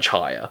so much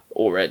higher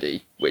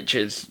already, which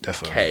is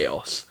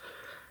chaos.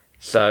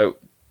 So,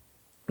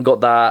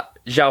 got that.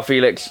 João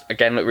Felix,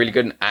 again, looked really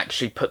good and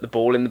actually put the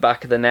ball in the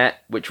back of the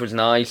net, which was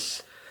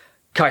nice.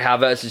 Kai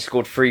Havertz has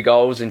scored 3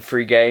 goals in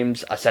 3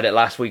 games. I said it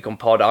last week on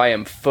pod. I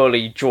am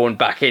fully drawn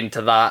back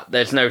into that.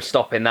 There's no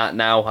stopping that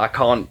now. I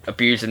can't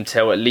abuse him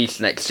till at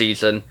least next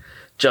season,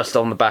 just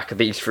on the back of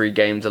these 3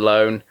 games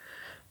alone.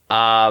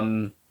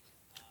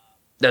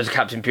 There's a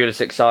Captain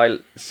Pulisic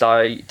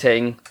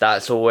sighting.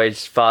 That's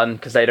always fun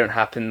because they don't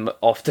happen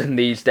often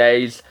these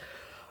days.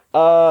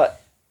 But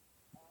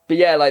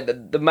yeah, like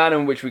the manner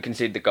in which we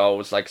conceded the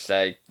goals, like I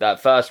say,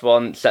 that first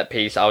one, set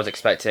piece, I was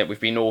expecting it. We've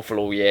been awful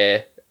all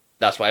year.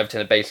 That's what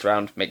Everton are based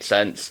around. Makes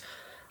sense.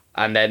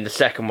 And then the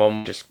second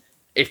one, just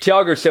if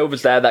Thiago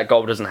Silva's there, that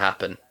goal doesn't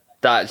happen.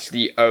 That's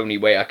the only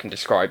way I can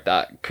describe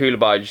that.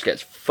 Koulibaly just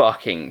gets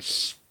fucking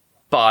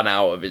spun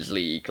out of his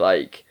league.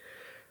 Like,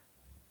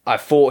 I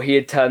thought he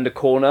had turned a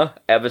corner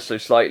ever so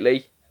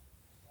slightly.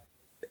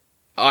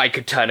 I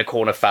could turn a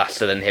corner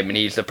faster than him, and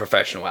he's a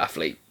professional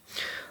athlete.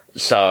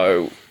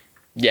 So,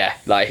 yeah,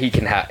 like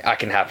I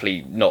can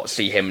happily not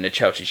see him in a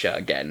Chelsea shirt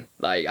again.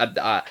 Like,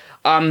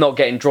 I'm not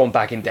getting drawn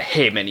back into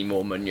him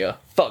anymore, Munu.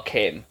 Fuck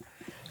him.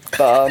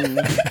 But,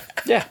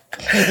 yeah.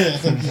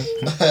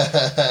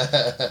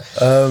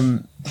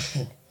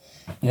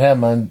 Yeah,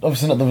 man.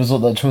 Obviously not the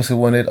result that Chelsea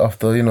wanted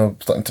after,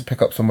 starting to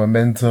pick up some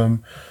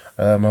momentum.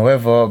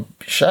 However,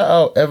 shout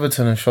out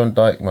Everton and Sean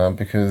Dyche, man,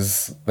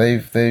 because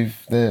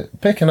they're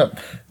picking up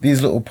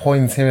these little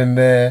points here and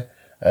there.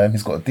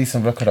 He's got a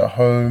decent record at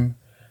home.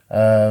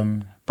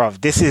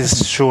 Bruv, this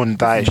is Sean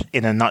Dyche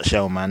in a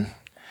nutshell, man.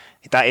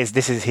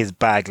 This is his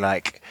bag,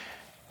 like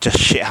just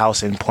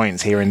shithousing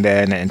points here and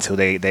there until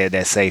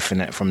they're safe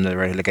in it from the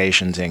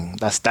relegation thing.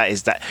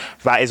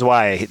 That is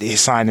why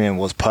his signing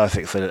was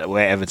perfect for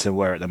where Everton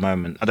were at the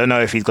moment. I don't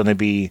know if he's going to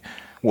be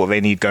what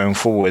they need going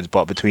forward,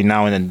 but between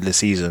now and the end of the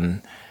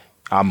season,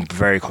 I'm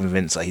very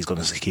convinced that he's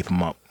going to keep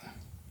them up.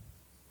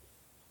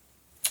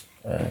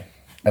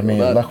 I mean,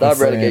 That, like that I was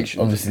saying, relegation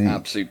is obviously, an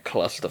absolute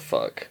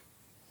clusterfuck.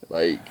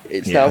 Like,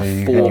 it's Yeah, now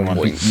you 4 got-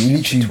 points you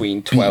literally between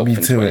beat 12th me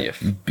and to 20th.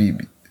 it. You beat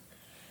me.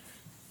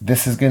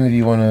 This is going to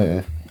be one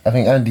of. I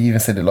think Andy even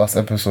said it last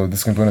episode. This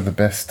is going to be one of the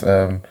best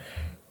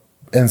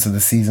ends of the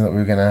season that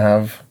we're going to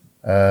have.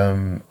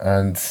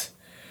 And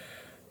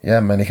yeah,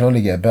 man, it can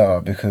only get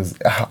better because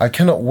I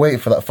cannot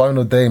wait for that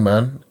final day,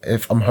 man.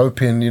 If I'm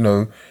hoping,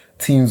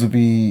 teams will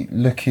be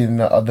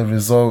looking at other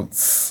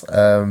results.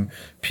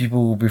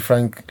 People will be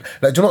frank.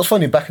 Like, do you know what's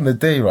funny? Back in the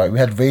day, right, we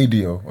had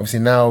radio. Obviously,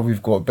 now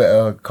we've got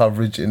better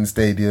coverage in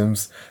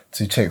stadiums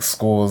to check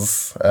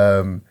scores.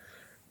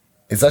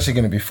 It's actually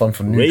going to be fun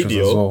for neutrals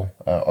Radio? as well.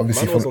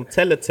 Obviously, Man was on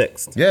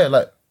teletext. yeah,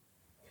 like.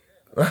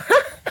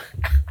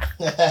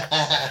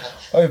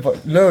 Oh,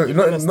 but no,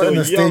 not in still the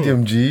young.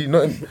 stadium, G.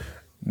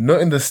 Not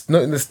in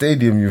the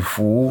stadium, you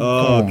fool.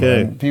 Oh, Come on,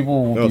 okay. man.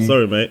 People will Oh, be.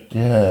 sorry, mate.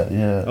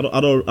 Yeah.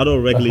 I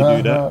don't regularly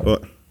do that,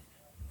 but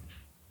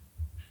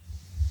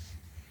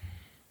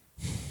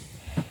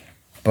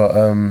But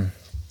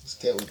Let's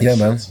get with yeah,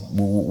 the man. shots,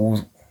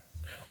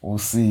 We'll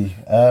see.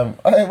 Wait.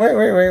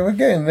 We're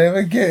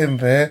getting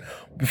there.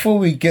 Before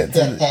we get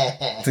to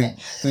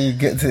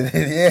get to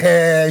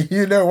yeah,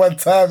 you know what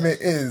time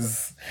it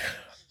is.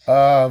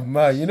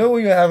 Man, you know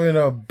when you're having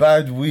a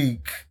bad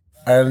week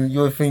and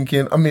you're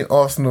thinking, I mean,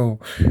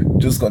 Arsenal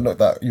just got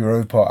knocked out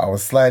Europa. I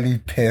was slightly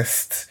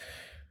pissed,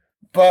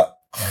 but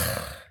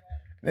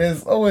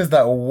there's always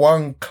that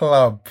one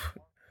club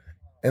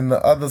in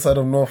the other side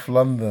of North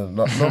London.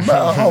 No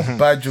matter how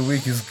bad your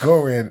week is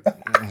going,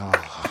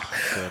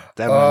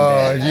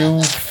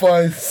 you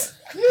fuzz.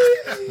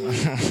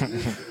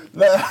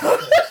 Do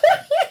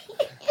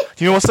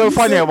you know what's so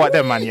funny about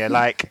them, man? Yeah,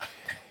 like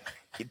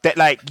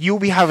you'll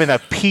be having a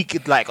peak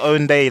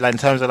own day in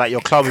terms of your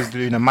club is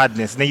doing a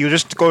madness, and then you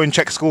just go and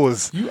check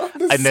scores, You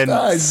and then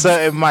understand.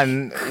 certain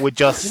man would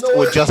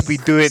just be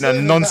doing a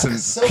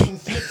nonsense.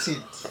 Self-inflicted.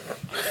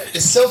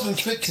 It's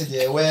self-inflicted,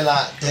 yeah, where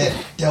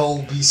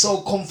they'll be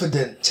so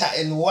confident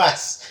chatting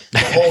was the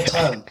whole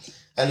time.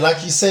 And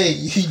like you say,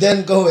 you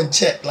then go and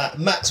check, like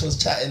Max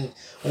was chatting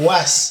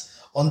was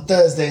on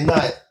Thursday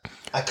night.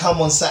 I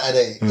come on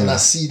Saturday and I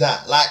see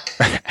that.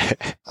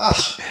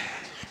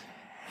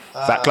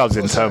 That club's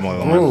in turmoil,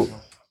 man. Bro,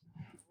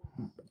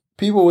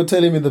 people were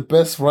telling me the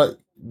best right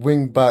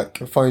wing back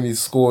finally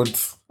scored.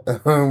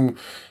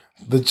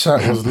 The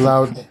chat was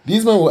loud.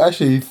 These men were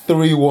actually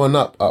 3-1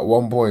 up at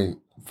one point.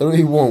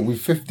 3-1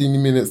 with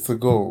 15 minutes to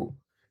go.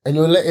 And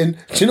you're letting...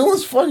 Do you know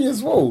what's funny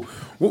as well?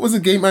 What was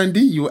the game, Andy?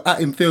 You were at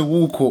Theo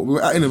Walcott. We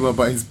were at him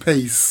about his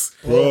pace.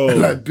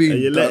 bro, being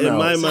and you're letting done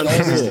my out. man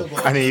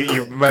score. And he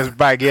was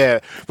bag, yeah.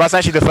 But that's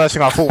actually the first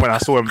thing I thought when I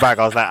saw him bag.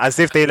 I was like, as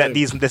if they let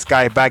this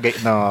guy bag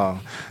it. No.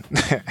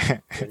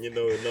 And you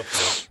know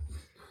enough, man.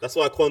 That's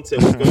why Conte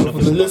was going off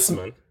his nuts,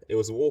 man. It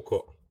was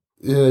Walcott.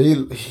 Yeah,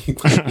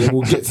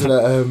 we'll get to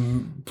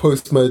that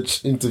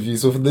post-match interview.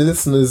 So for the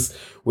listeners,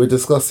 we're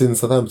discussing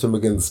Southampton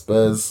against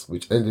Spurs,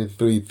 which ended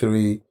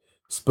 3-3.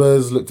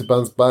 Spurs look to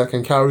bounce back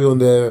and carry on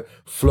their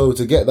flow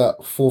to get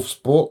that fourth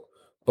spot.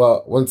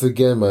 But once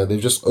again, man, they've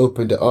just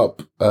opened it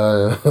up,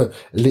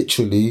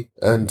 literally,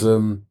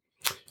 and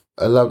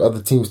allowed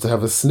other teams to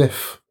have a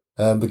sniff.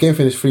 The game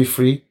finished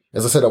 3-3.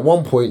 As I said, at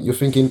one point, you're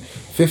thinking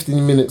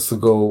 15 minutes to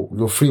go,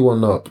 you're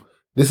 3-1 up.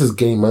 This is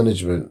game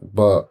management,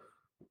 but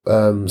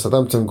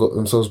Southampton got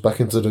themselves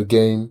back into the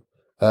game.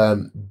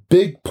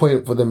 Big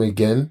point for them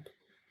again,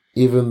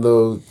 even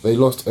though they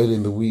lost early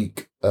in the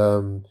week.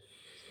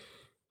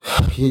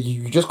 Yeah,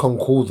 you just can't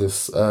call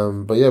this.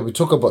 But yeah, we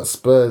talk about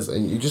Spurs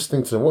and you just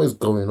think to them, what is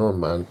going on,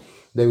 man?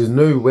 There is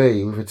no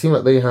way, with a team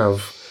that they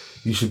have,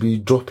 you should be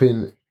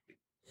dropping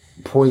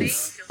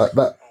points at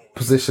that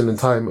position and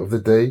time of the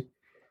day.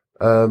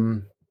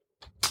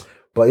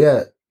 But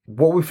yeah,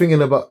 what we're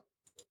thinking about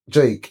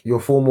Jake, your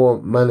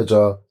former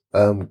manager,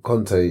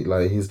 Conte,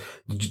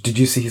 did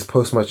you see his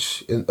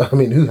post-match? I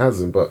mean, who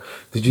hasn't? But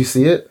did you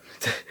see it?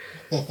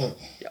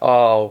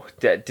 Oh,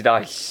 did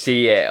I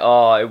see it?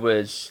 Oh, I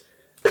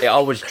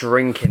was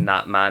drinking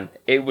that, man.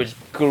 It was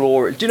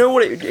glorious. Do you know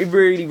what it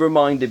really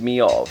reminded me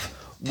of?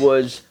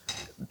 Was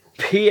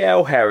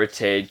PL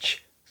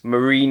Heritage,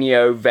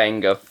 Mourinho,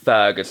 Wenger,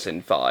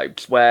 Ferguson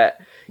vibes, where,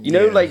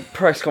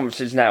 press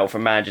conferences now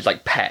from managers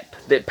like Pep.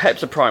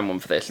 Pep's a prime one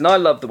for this, and I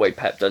love the way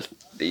Pep does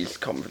these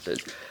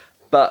conferences.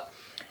 But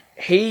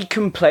he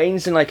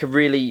complains in a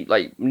really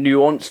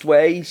nuanced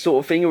way,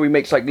 sort of thing, or he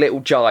makes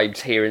little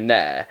jibes here and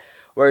there.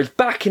 Whereas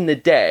back in the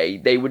day,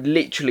 they would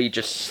literally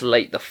just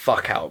slate the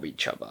fuck out of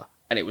each other.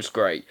 And it was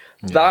great.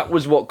 Yeah. That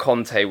was what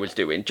Conte was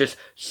doing. Just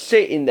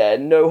sitting there,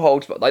 no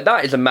holds barred.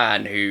 That is a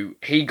man who,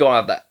 he got out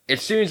of that.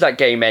 As soon as that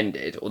game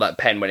ended, or that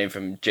pen went in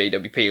from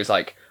JWP, he was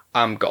like,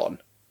 I'm gone.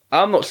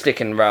 I'm not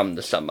sticking around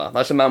the summer.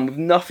 That's a man with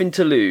nothing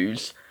to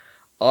lose.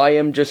 I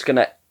am just going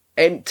to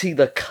empty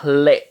the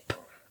clip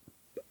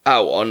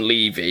out on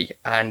Levy.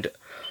 And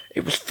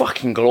it was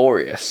fucking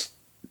glorious.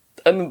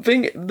 And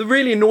the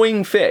really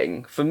annoying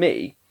thing for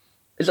me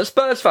is that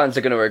Spurs fans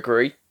are going to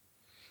agree.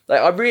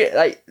 Like, I really,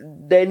 like,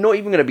 they're not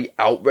even going to be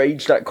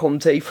outraged at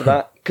Conte for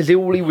that, because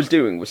all he was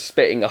doing was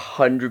spitting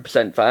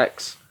 100%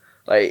 facts.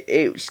 Like,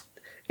 it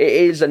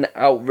is an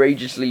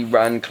outrageously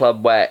ran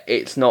club where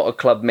it's not a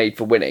club made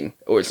for winning,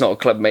 or it's not a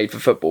club made for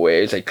football.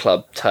 It is a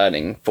club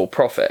turning for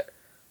profit.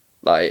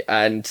 Like,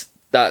 and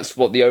that's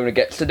what the owner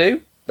gets to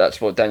do.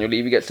 That's what Daniel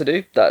Levy gets to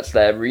do. That's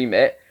their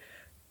remit.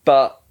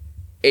 But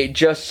it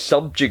just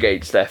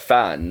subjugates their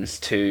fans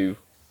to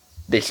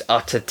this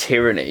utter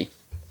tyranny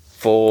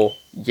for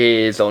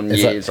years on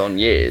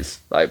years.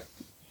 Like,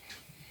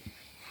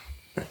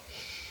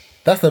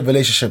 that's the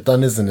relationship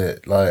done, isn't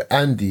it? Like,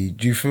 Andy,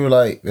 do you feel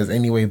like there's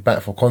any way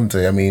back for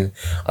Conte? I mean,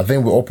 I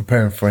think we're all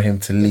preparing for him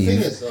to leave. The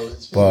thing is, though,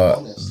 it's being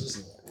honest,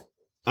 isn't it?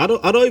 I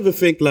don't even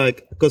think,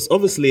 like, because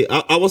obviously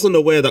I wasn't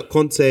aware that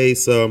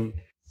Conte's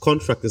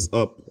contract is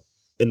up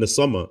in the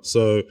summer.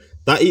 So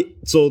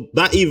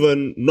that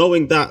even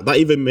knowing that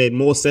even made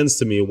more sense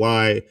to me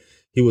why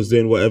he was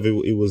doing whatever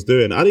he was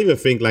doing. I didn't even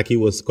think like he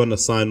was gonna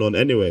sign on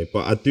anyway.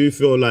 But I do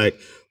feel like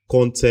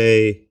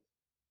Conte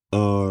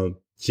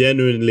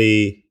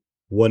genuinely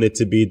wanted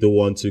to be the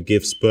one to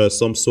give Spurs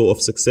some sort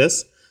of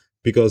success,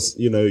 because,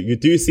 you know, you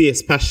do see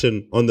his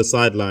passion on the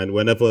sideline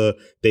whenever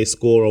they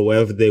score or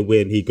wherever they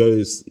win. He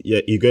goes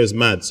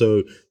mad.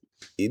 So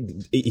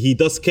he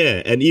does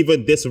care. And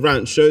even this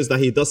rant shows that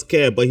he does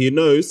care, but he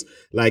knows,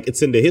 like,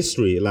 it's in the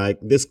history. Like,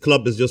 this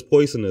club is just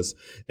poisonous.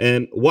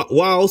 And what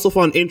I also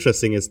found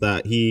interesting is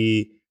that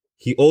he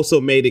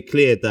also made it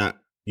clear that,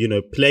 you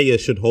know,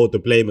 players should hold the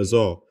blame as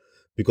well.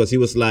 Because he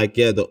was like,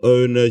 yeah, the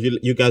owner,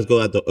 you guys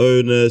go at the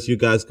owners, you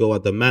guys go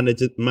at the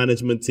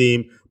management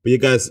team, but you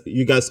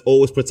guys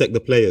always protect the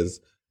players.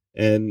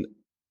 And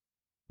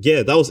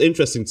yeah, that was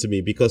interesting to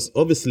me, because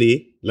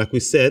obviously, like we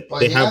said,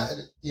 But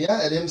he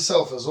added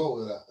himself as well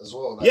with that as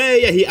well. Like,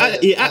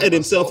 he added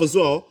himself as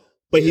well.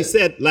 But he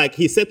said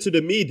to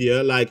the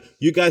media, like,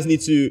 you guys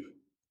need to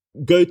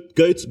go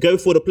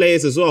for the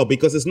players as well,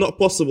 because it's not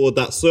possible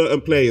that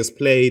certain players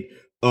played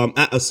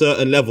at a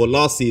certain level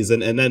last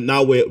season and then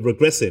now we're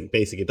regressing,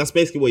 basically. That's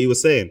basically what he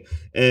was saying.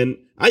 And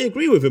I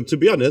agree with him, to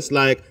be honest.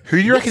 Like, who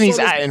do you reckon he's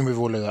at with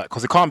all of that?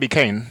 Because it can't be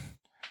Kane.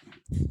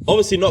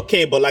 Obviously not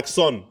Kane, but like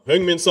Son.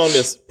 Heung-min Son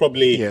is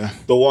probably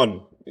the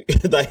one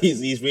that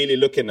he's really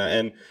looking at.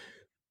 And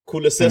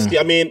Kulusevski,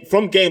 I mean,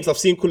 from games, I've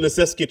seen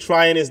Kulusevski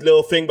trying his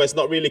little thing, but it's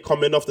not really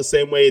coming off the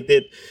same way it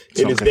did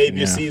in his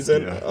debut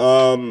season.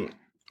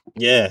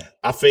 Yeah.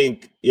 I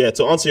think,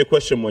 to answer your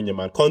question, Munya,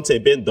 man, Conte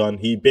been done.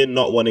 He been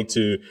not wanting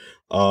to,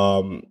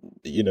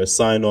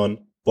 sign on,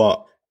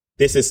 but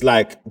this is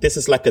like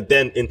a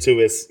dent into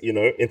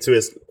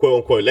his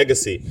quote unquote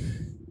legacy.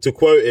 To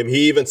quote him,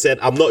 he even said,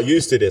 "I'm not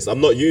used to this.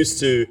 I'm not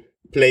used to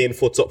playing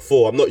for top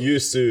four. I'm not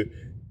used to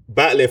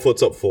battling for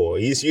top four."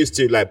 He's used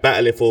to like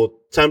battling for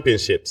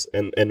championships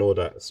and all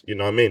that. You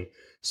know what I mean?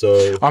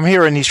 So I'm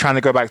hearing he's trying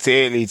to go back to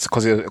Italy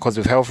because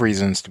of health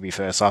reasons, to be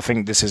fair. So I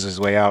think this is his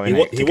way out. He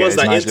wants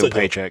that nice little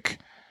paycheck.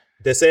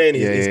 They're saying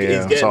he's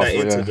getting that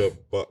Inter job,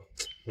 but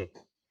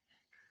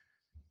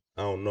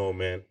I don't know,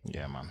 man.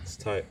 Yeah, man, it's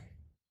tight.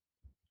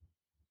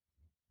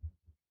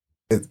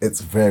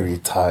 It's very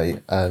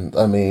tight, and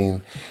I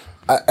mean,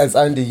 as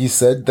Andy, you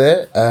said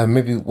there,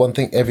 maybe one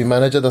thing every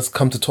manager that's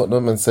come to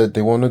Tottenham and said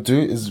they want to do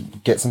is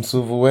get some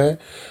silverware.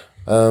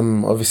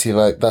 Obviously,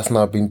 like, that's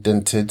now been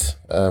dented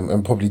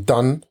and probably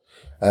done.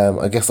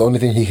 I guess the only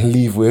thing he can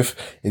leave with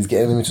is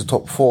getting them into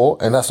top four,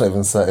 and that's not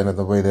even certain of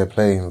the way they're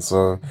playing.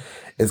 So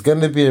it's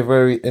going to be a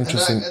very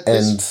interesting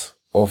end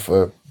of.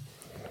 Go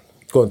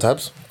on,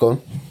 Thabz. Go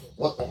on.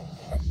 What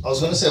I was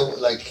going to say,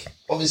 like,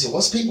 obviously,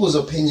 what's people's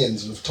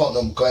opinions with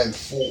Tottenham going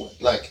forward?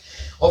 Like,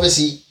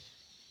 obviously,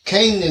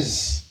 Kane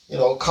is,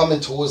 coming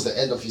towards the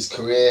end of his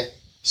career.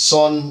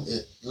 Son,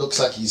 it looks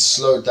like he's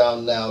slowed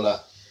down now. Like,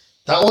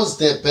 that was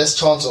their best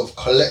chance of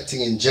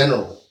collecting in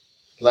general.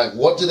 Like,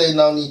 what do they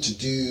now need to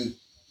do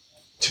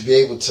to be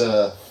able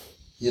to,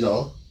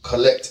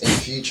 collect in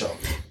future?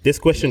 This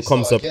question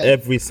comes up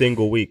every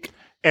single week.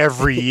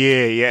 Every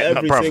year,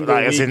 Every single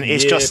week,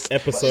 it's just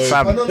episode.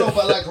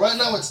 But like right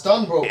now it's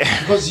done, bro.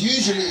 Because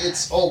usually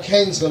it's,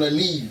 Kane's gonna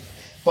leave.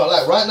 But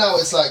like right now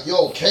it's like,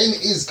 Kane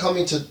is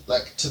coming to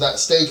that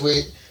stage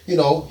where,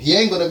 he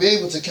ain't gonna be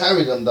able to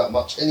carry them that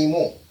much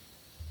anymore.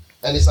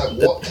 And it's like,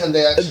 what can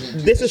they actually do?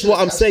 This is what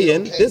I'm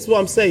saying. This is what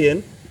I'm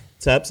saying,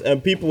 Thabz,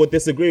 and people would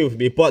disagree with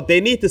me, but they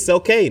need to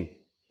sell Kane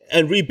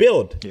and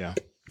rebuild. Yeah.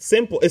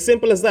 Simple. As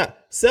simple as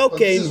that. Sell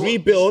Kane,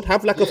 rebuild,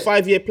 have like a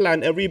 5-year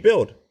plan and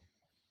rebuild.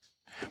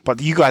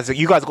 But you guys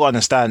got to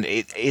understand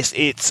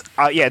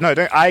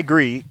I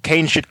agree.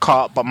 Kane should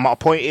cut, but my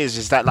point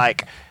is that,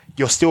 like,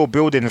 you're still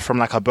building from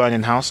like a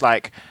burning house.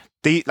 Like,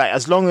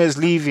 as long as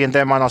Levy and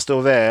their man are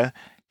still there,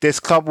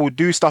 this club will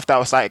do stuff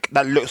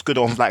that looks good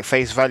on like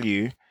face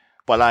value,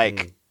 but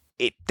like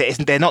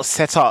they're not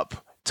set up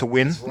to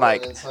win.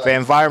 Like, the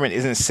environment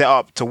isn't set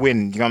up to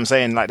win. You know what I'm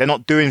saying? Like, they're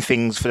not doing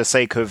things for the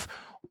sake of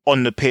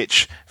on the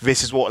pitch.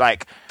 This is what,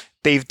 like,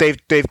 they've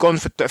gone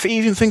for. If you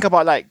even think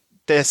about like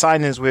their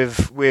signings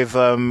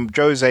with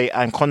Jose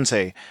and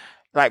Conte,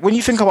 Like when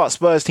you think about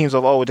Spurs teams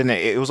of old, didn't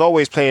it? It was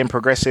always playing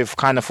progressive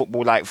kind of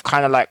football, like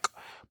kind of like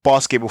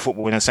basketball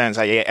football in a sense.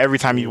 Like every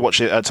time you watch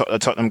a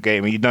Tottenham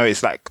game, you know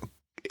it's like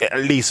at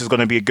least it's going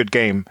to be a good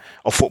game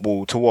of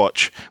football to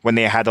watch. When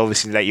they had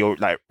obviously like your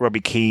like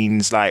Robbie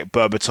Keane's, like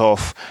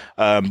Berbatov,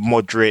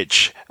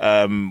 Modric,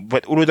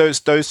 but all of those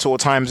sort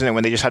of times,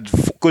 when they just had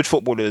good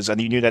footballers and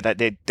you knew that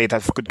they'd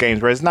have good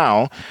games. Whereas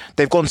now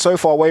they've gone so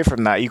far away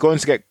from that. You're going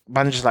to get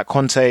managers like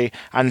Conte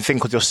and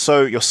think because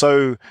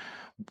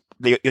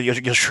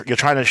you're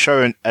trying to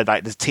show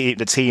like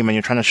the team, and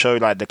you're trying to show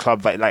like the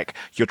club that like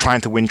you're trying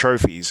to win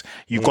trophies.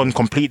 You've gone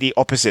completely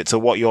opposite to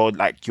what your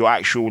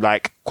actual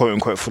like quote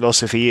unquote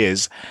philosophy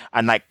is,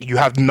 and like you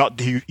have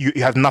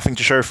nothing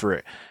to show for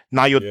it.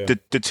 Now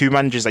the two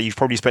managers that you've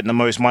probably spent the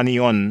most money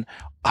on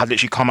have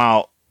literally come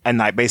out and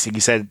like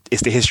basically said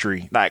it's the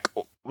history. Like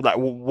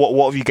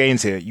what have you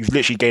gained here? You've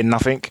literally gained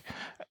nothing,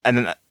 and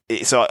then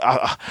so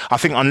I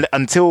think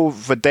until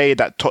the day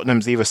that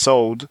Tottenham's either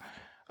sold.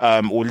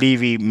 Or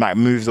Levy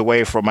moves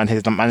away from and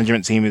his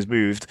management team is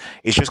moved,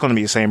 it's just going to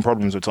be the same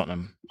problems with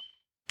Tottenham,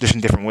 just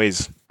in different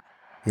ways.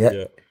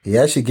 Yeah. He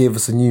actually gave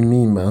us a new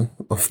meme, man,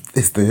 of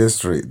It's the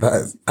History. That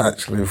is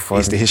actually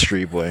funny. It's the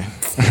history, boy.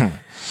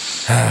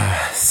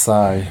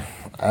 Sigh.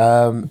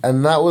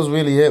 And that was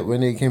really it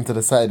when it came to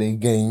the Saturday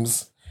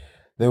games.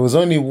 There was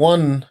only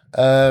one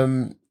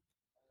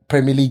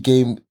Premier League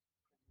game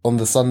on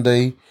the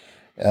Sunday.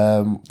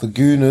 The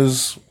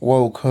Gooners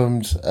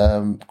welcomed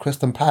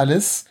Crystal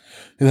Palace,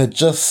 who had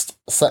just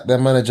sacked their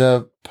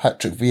manager,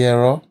 Patrick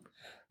Vieira.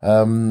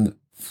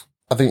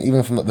 I think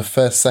even from the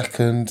first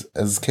second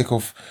as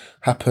kickoff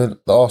happened,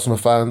 the Arsenal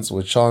fans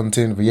were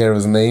chanting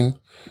Vieira's name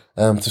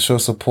to show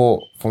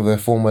support for their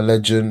former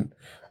legend.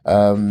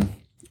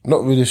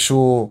 Not really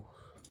sure.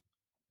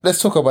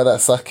 Let's talk about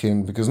that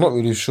sacking, because not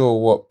really sure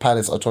what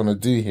Palace are trying to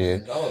do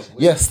here.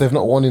 Yes, they've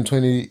not won in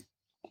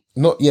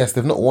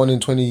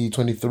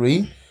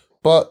 2023,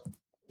 but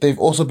they've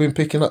also been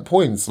picking up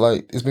points.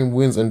 Like, it's been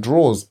wins and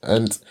draws.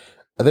 And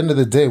at the end of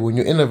the day, when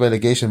you're in a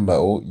relegation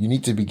battle, you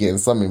need to be getting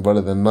something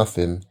rather than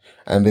nothing.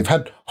 And they've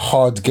had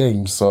hard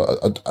games.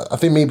 So I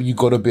think maybe you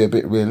got to be a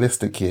bit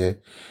realistic here.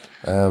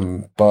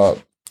 But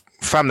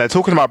fam, they're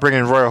talking about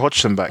bringing Roy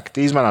Hodgson back.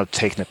 These men are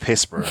taking a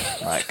piss, bro.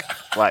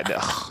 Like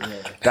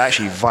they're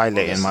actually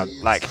violating my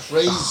like.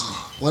 Crazy.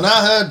 When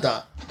I heard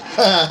that,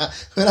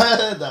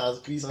 I was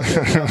peace.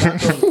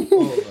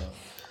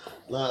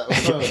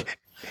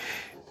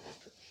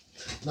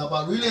 No,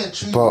 but really and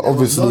truly, but there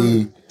was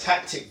obviously, no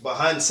tactic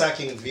behind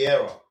sacking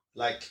Vieira.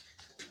 Like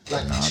 2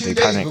 days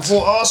panicked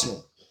before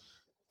Arsenal,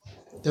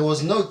 there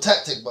was no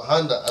tactic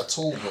behind that at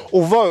all, bro.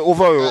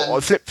 Although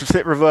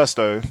flip reverse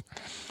though,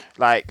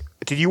 like,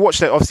 did you watch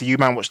that? Obviously, you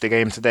man watched the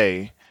game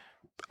today.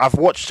 I've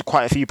watched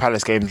quite a few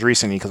Palace games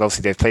recently because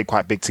obviously they've played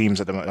quite big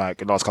teams at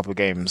the last couple of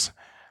games.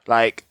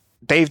 Like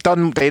they've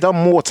done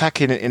more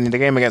attacking in the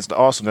game against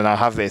Arsenal than I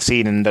have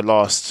seen in the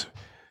last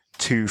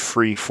 2,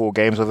 3, 4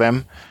 games of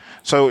them.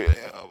 So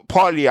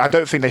partly, I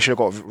don't think they should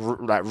have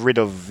got rid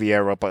of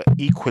Vieira, but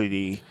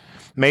equally,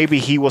 maybe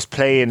he was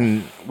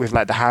playing with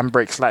like the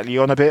handbrake slightly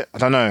on a bit. I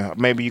don't know.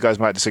 Maybe you guys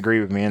might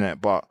disagree with me in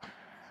it, but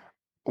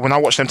when I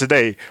watched them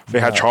today, they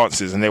had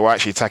chances and they were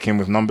actually attacking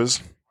with numbers.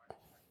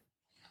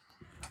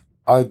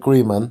 I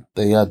agree, man.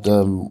 They had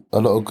a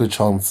lot of good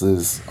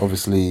chances.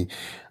 Obviously,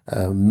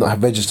 not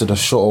have registered a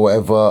shot or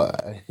whatever.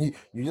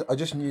 I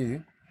just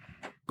knew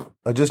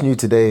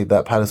today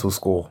that Palace will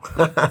score.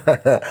 You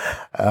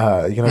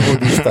can have all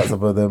these stats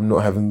about them not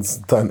having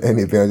done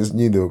anything. I just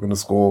knew they were going to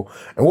score.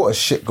 And what a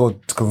shit goal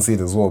to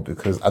concede as well,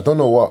 because I don't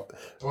know what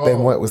Ben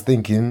White was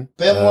thinking.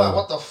 Ben White,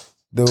 what the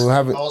they were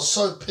having. I was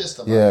so pissed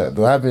about it.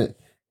 They were having.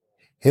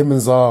 Him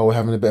and Zaha were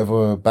having a bit of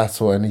a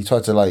battle, and he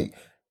tried to like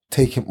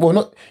take him. Well,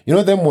 not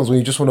them ones where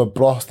you just want to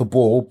blast the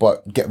ball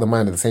but get the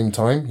man at the same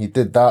time. He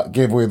did that,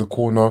 gave away the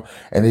corner,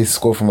 and he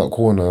scored from that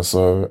corner.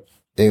 So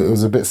it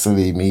was a bit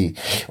silly. Me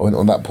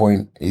on that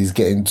point, he's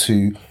getting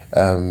into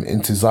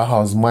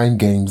Zaha's mind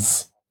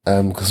games,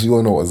 because we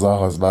all know what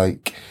Zaha's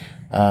like.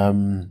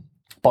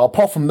 But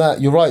apart from that,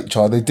 you're right,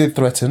 Cha. They did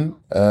threaten.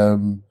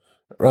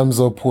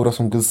 Ramsdale pulled off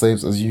some good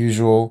saves as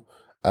usual.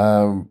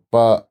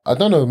 But I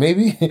don't know,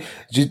 maybe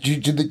do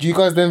you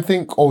guys then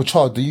think,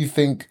 Cha, do you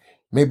think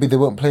maybe they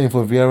weren't playing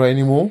for Vieira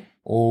anymore?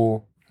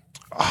 Or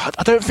I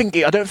don't think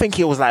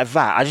it was like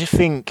that. I just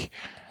think,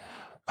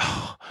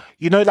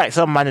 like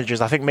some managers,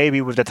 I think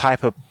maybe with the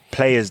type of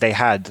players they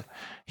had,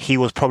 he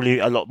was probably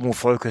a lot more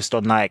focused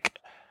on like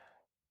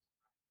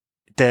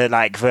their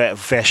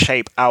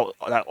shape out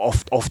like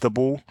off the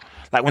ball.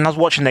 Like when I was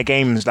watching their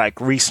games like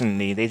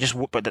recently, they just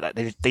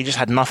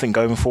had nothing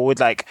going forward.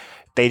 Like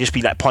they just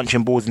be like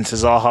punching balls into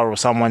Zaha or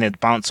someone, it'd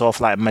bounce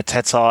off like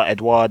Mateta,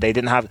 Edouard. They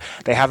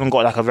haven't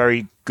got like a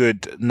very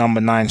good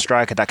number 9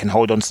 striker that can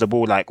hold on to the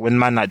ball. Like when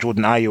man like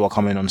Jordan Ayew are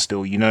coming on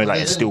still,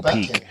 like it's still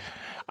peak.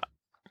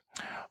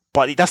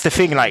 But that's the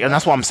thing, like, and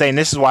that's what I'm saying.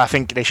 This is why I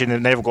think they should have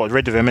never got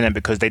rid of him, innit?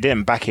 Because they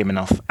didn't back him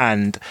enough,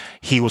 and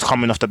he was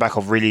coming off the back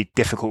of really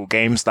difficult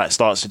games that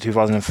starts to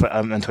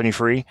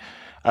 2023.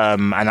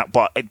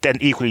 But then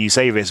equally you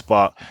say this,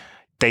 but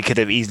they could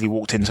have easily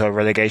walked into a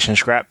relegation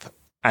scrap,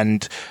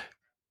 and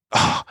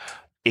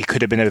it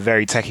could have been a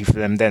very techie for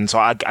them then. So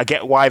I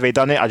get why they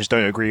done it. I just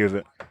don't agree with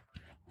it.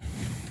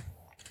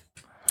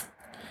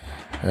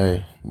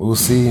 Hey, we'll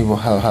see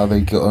how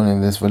they get on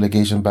in this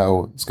relegation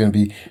battle. It's going to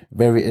be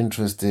very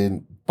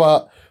interesting.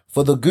 But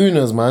for the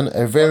Gooners, man,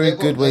 a very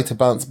good way to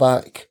bounce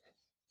back.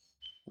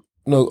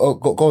 No,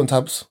 go on,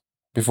 Thabz,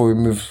 before we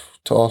move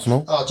to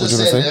Arsenal. Oh, just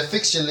saying, their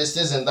fixture list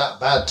isn't that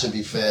bad, to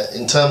be fair,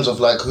 in terms of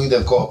like who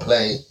they've got to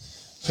play.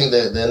 I think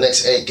their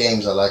next 8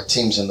 games are like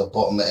teams in the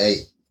bottom 8.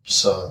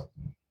 So,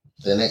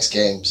 their next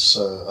games.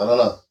 So, I don't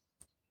know.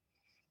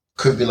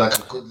 Could be like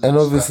a good... And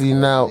obviously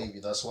now...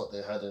 Maybe that's what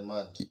they had in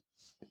mind.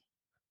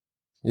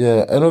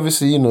 Yeah, and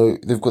obviously, you know,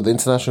 they've got the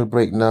international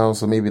break now,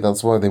 so maybe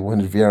that's why they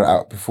wanted Vieira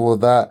out before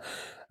that.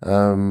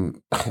 I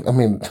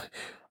mean,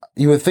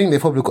 you would think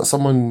they've probably got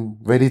someone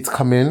ready to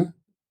come in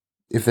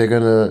if they're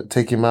going to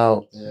take him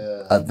out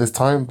at this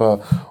time,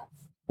 but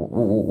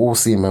we'll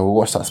see, man. We'll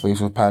watch that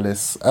space with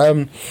Palace.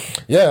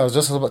 Yeah, I was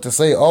just about to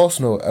say,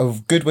 Arsenal, a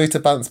good way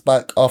to bounce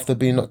back after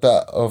being knocked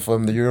out of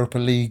the Europa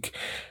League.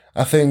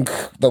 I think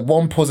the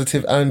one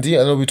positive, Andy,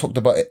 I know we talked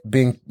about it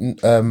being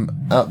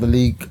out the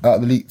league,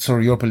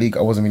 Europa League,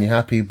 I wasn't really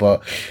happy,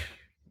 but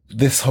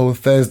this whole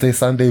Thursday,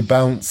 Sunday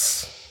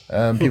bounce,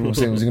 people were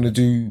saying it was going to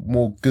do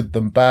more good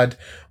than bad.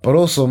 But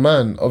also,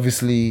 man,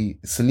 obviously,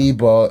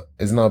 Saliba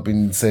has now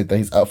been said that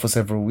he's out for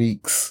several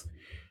weeks.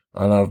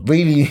 And I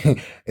really,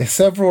 it's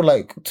several,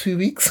 like 2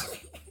 weeks,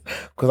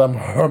 because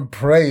I'm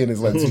praying it's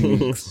like 2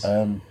 weeks.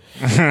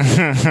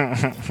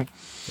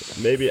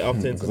 Maybe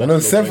after I know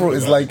several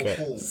is like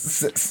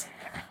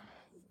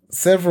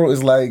several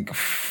is like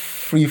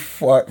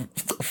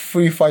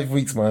 3-5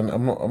 weeks, man.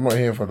 I'm not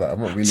here for that. I'm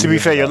not really. To be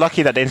fair, you're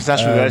lucky that the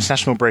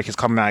international break is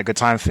coming at a good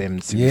time for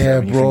him.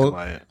 Bro,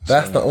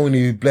 that's the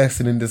only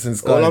blessing in this.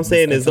 All I'm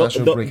saying is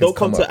don't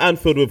come to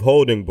Anfield with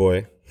holding,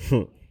 boy.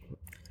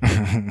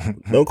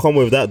 Don't come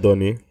with that,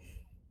 Donny.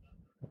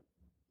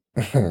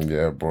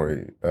 Yeah,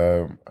 boy.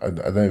 I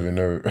don't even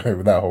know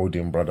without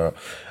holding, brother.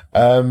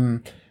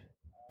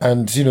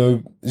 And, you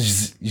know,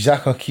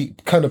 Xhaka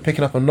keep kind of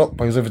picking up a knock,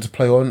 but he's over to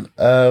play on.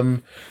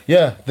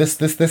 Yeah, this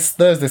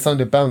Thursday,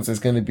 Sunday bounce is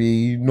going to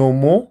be no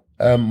more.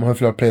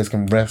 Hopefully our players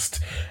can rest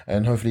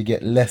and hopefully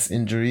get less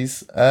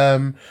injuries.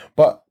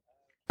 But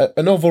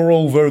an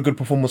overall very good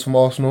performance from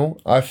Arsenal.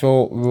 I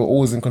felt we were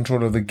always in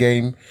control of the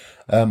game.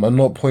 At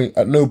no point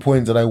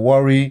did I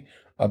worry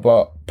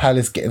about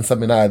Palace getting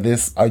something out of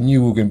this. I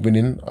knew we were going to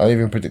win. I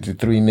even predicted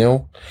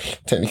 3-0.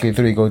 Technically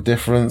 3-goal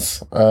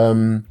difference.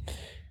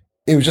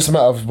 It was just a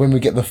matter of when we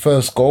get the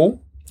first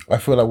goal, I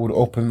feel like we'd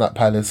open that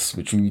Palace,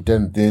 which we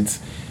then did.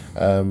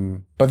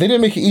 But they didn't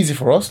make it easy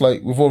for us.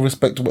 Like, with all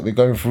respect to what they're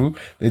going through,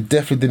 they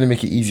definitely didn't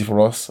make it easy for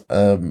us.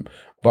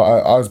 But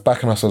I was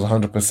backing ourselves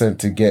 100%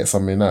 to get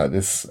something out of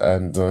this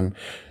and,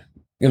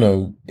 you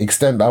know,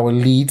 extend our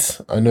lead.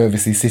 I know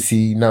obviously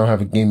City now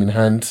have a game in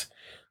hand,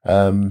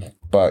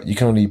 but you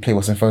can only play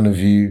what's in front of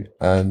you,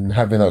 and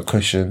having that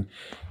cushion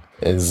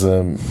is,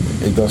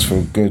 it does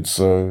feel good.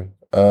 So,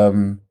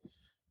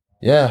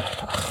 yeah,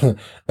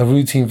 a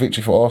routine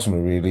victory for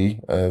Arsenal, really,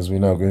 as we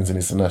now go into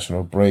this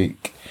international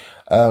break.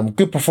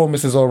 Good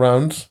performances all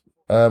round.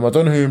 I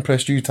don't know who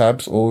impressed you,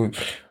 Thabz, or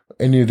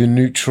any of the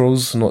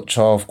neutrals, not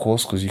Cha, of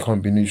course, because you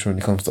can't be neutral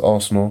when it comes to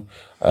Arsenal.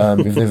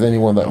 If there's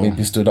anyone that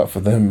maybe stood up for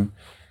them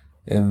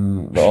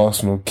in the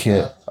Arsenal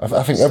kit,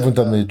 I think everyone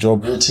done their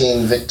job.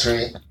 Routine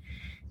victory.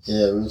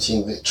 Yeah,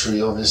 routine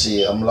victory.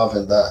 Obviously, I'm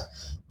loving that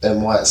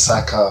Ben White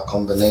Saka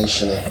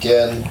combination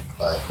again.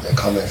 Like, they're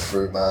coming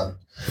through, man.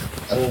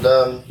 And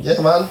yeah,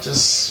 man, we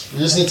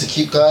just need to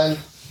keep going,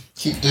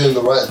 keep doing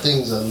the right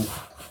things, and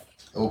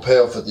it will pay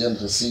off at the end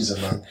of the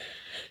season, man.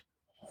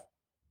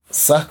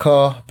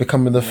 Saka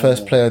becoming the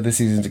first player this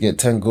season to get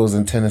 10 goals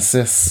and 10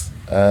 assists.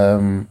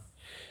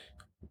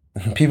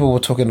 People were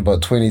talking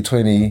about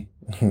 2020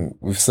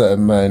 with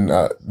certain men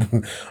at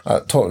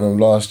Tottenham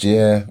last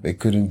year. They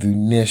couldn't do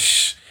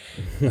niche.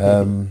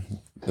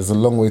 There's a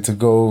long way to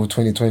go.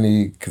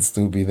 2020 could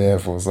still be there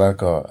for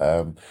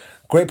Saka.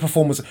 Great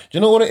performance. Do you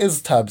know what it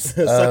is, Thabz?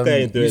 Saka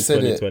ain't doing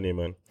 2020,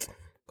 man.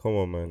 Come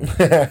on, man.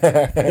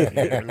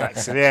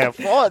 Relax. Yeah,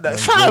 what?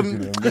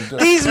 Fam,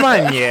 these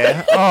man,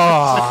 yeah.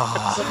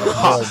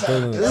 Oh,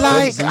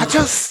 like, I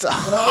just. Can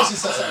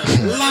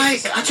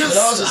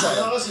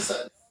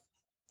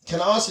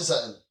I ask you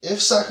something?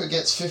 If Saka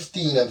gets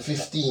 15 and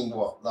 15,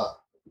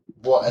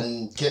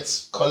 and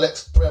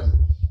collects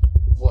Prem,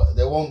 what,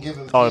 they won't give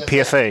him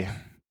PFA.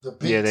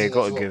 Yeah, they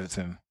got to give it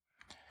to him.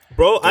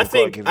 Bro, I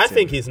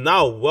think he's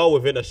now well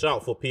within a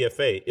shout for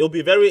PFA. It'll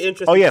be very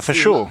interesting. Oh yeah, for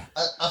sure.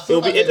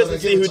 It'll be interesting to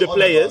see who the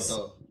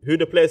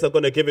players are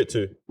going to give it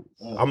to.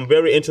 I'm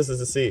very interested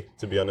to see,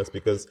 to be honest,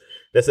 because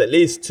there's at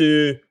least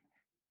two.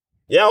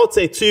 Yeah, I would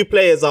say 2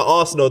 players at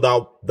Arsenal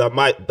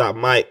that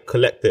might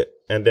collect it,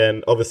 and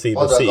then obviously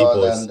the City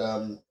boys.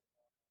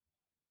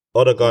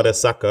 Odegaard and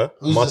Saka,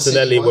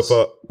 Martinelli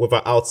with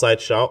an outside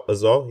shout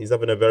as well. He's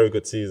having a very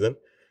good season,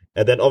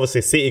 and then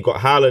obviously City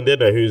got Haaland in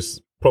there, who's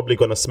probably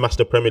going to smash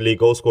the Premier League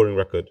goal scoring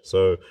record.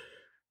 So,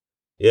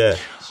 Yeah.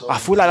 I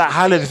feel like that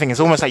Haaland thing is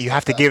almost like you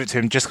have to give it to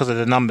him just because of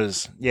the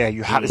numbers. Yeah,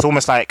 you have. It's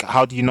almost like,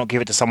 how do you not give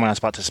it to someone that's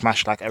about to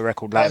smash like a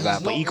record like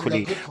that? But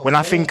equally, when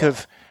I think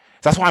of,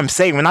 that's what I'm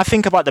saying. When I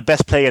think about the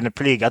best player in the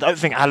league, I don't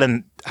think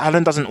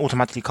Haaland doesn't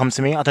automatically come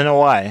to me. I don't know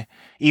why.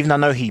 Even though I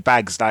know he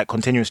bags like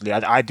continuously,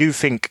 I'd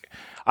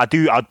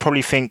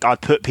probably think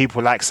I'd put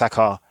people like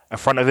Saka in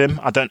front of him.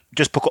 I don't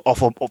just put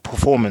off of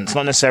performance,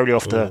 not necessarily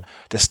off the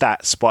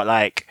stats, but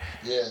like.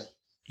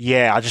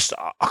 Yeah, I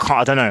can't.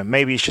 I don't know.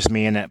 Maybe it's just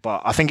me in it,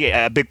 but I think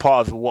a big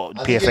part of what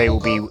PFA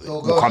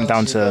will come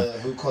down to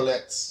who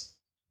collects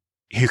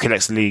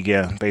the league.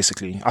 Yeah,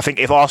 basically. I think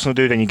if Arsenal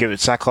do, then you give it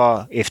to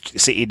Saka. If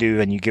City do,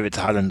 then you give it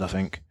to Haaland. I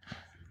think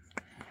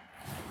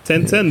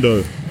 10-10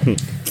 though.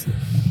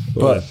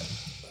 But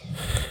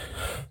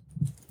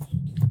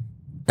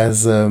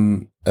as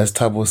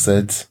Thabz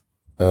said,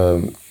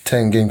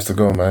 10 games to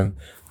go, man.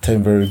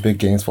 10 very big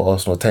games for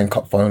Arsenal, 10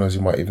 cup finals,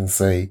 you might even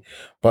say.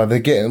 But they're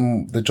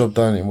getting the job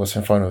done in what's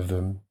in front of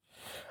them.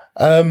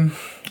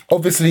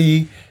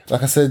 Obviously,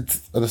 like I said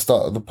at the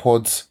start of the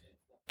pod,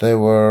 there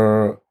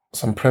were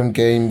some Prem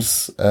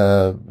games.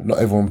 Not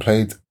everyone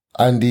played.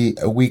 Andy,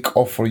 a week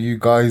off for you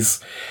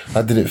guys.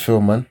 How did it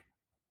feel, man?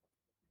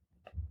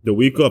 The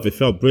week off, it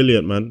felt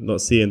brilliant, man. Not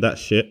seeing that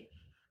shit.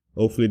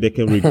 Hopefully they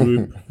can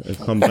regroup and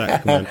come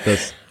back, man.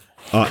 Because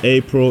our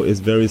April is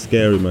very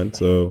scary, man.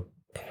 So,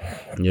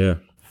 yeah.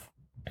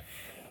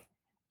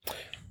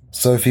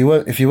 So if you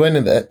weren't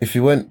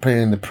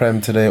playing in the Prem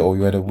today, or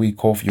you had a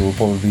week off, you were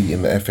probably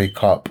in the FA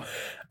Cup.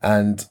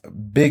 And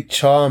Big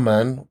Cha,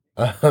 man,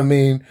 I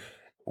mean,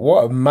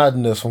 what a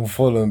madness from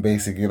Fulham,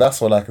 basically.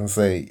 That's what I can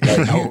say.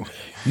 Like,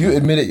 you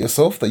admit it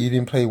yourself that you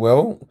didn't play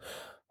well,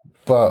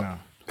 but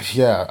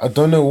yeah, I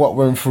don't know what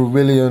went through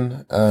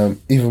Willian,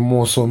 even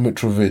more so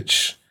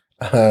Mitrovic.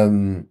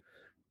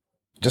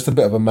 Just a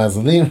bit of a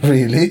mazzoline,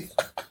 really.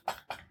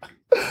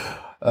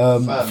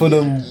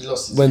 Fulham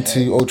went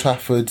to Old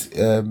Trafford.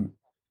 Fulham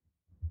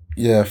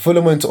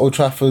went to Old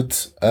Trafford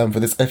for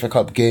this FA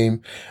Cup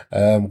game,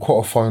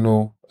 quarter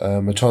final,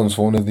 a chance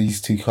for one of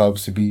these two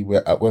clubs to be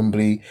at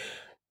Wembley.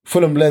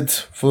 Fulham led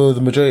for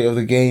the majority of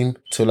the game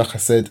till, like I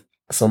said,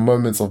 some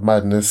moments of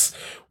madness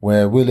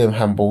where William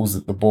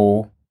handballs the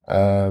ball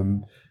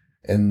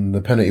in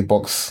the penalty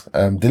box,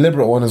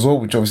 deliberate one as well,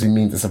 which obviously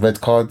means it's a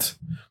red card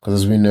because,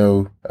 as we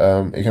know,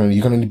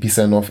 you can only be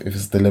sent off if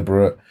it's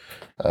deliberate.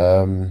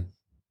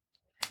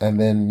 And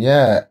then,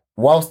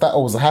 whilst that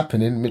was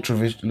happening,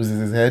 Mitrovic loses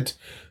his head.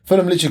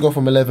 Fulham literally go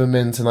from 11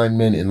 men to 9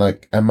 men in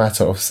like a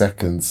matter of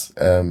seconds.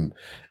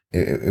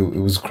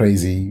 It was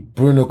crazy.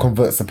 Bruno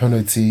converts the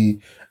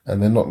penalty,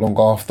 and then not long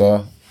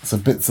after,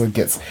 Sabitzer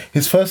gets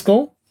his first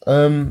goal.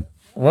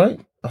 Right?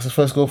 That's his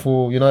first goal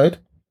for United.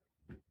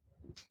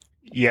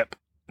 Yep,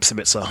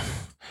 Sabitzer,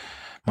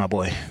 my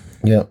boy.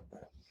 Yep.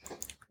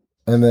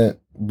 And then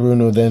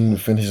Bruno then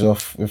finishes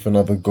off with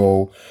another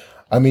goal.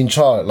 I mean,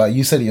 Cha, like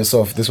you said it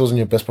yourself, this wasn't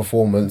your best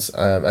performance,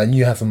 and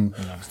you had some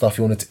stuff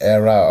you wanted to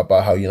air out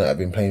about how United have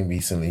been playing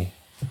recently.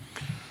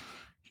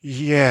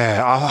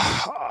 Yeah,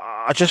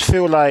 I just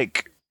feel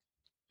like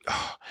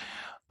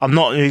I'm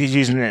not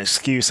using an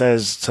excuse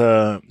as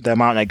to the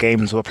amount of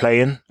games we're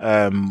playing,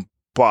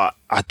 but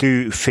I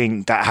do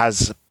think that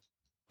has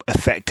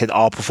affected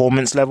our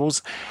performance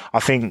levels. I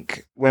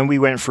think when we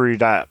went through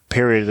that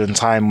period in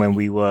time when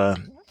we were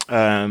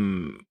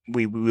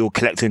we were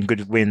collecting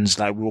good wins,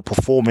 like we were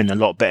performing a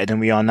lot better than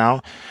we are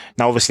now.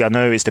 Now, obviously, I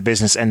know it's the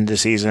business end of the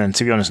season, and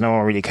to be honest, no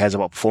one really cares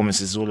about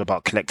performances. It's all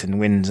about collecting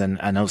wins and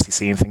obviously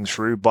seeing things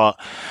through. But,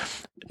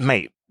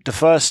 mate, the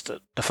first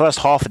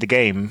half of the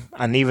game,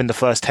 and even the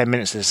first 10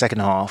 minutes of the second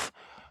half,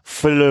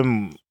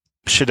 Fulham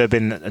should have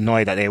been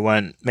annoyed that they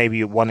weren't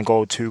maybe 1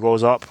 goal, 2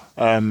 goals up.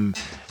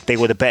 They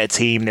were the better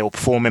team. They were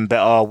performing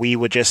better. We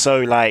were just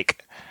so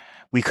like,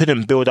 we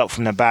couldn't build up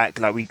from the back.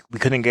 Like we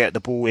couldn't get the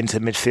ball into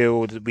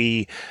midfield.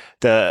 The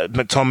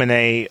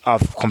McTominay,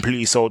 I've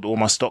completely sold all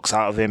my stocks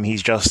out of him.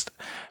 He's just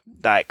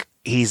like,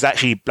 he's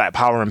actually like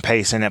power and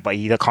pace in it, but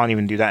he can't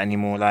even do that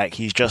anymore. Like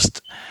he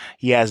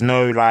has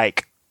no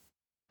like,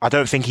 I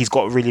don't think he's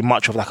got really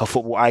much of like a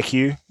football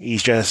IQ.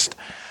 He's just,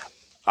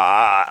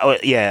 I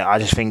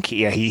just think,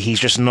 he's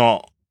just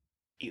not,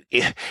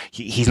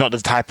 he's not the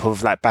type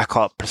of like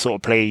backup sort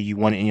of player you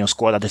want in your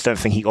squad. I just don't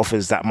think he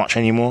offers that much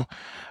anymore.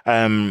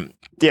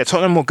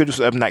 Tottenham were good,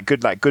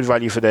 good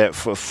value for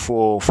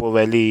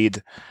their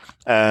lead.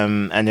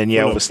 And then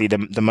obviously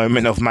the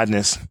moment of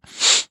madness.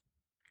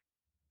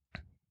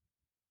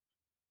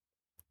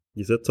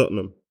 You said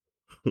Tottenham.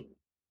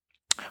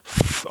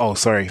 Oh,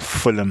 sorry,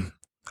 Fulham.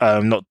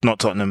 Not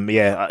Tottenham.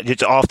 Yeah,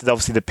 after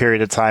obviously the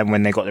period of time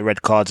when they got the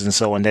red cards and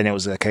so on, then it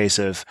was a case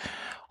of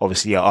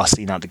obviously us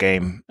seeing out the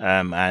game.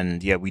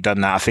 We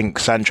done that. I think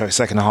Sancho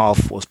second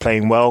half was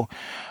playing well.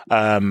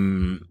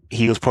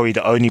 He was probably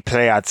the only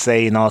player I'd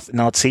say in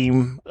our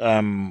team,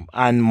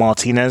 and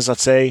Martinez I'd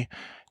say,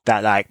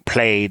 that like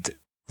played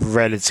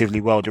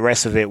relatively well. The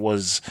rest of it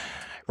was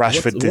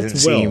Rashford didn't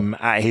seem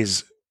at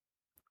his.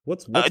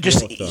 What's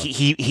just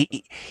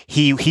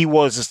he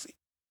was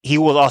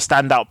our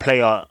standout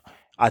player,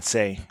 I'd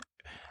say.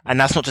 And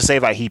that's not to say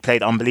that he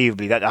played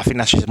unbelievably. I think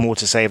that's just more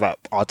to say that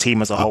our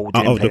team as a whole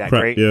didn't play that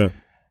great. Yeah.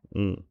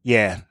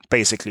 Yeah,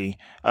 basically.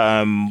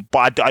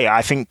 But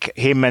I think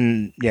him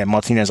and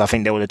Martinez, I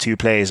think they were the two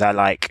players that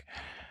like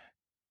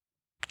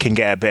can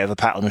get a bit of a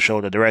pat on the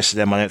shoulder. The rest of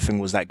them I don't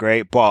think was that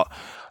great. But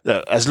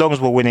look, as long as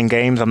we're winning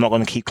games, I'm not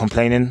going to keep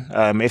complaining.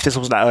 If this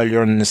was like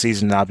earlier on in the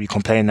season, I'd be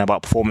complaining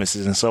about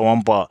performances and so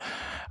on. But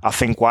I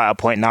think we're at a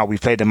point now,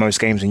 we've played the most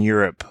games in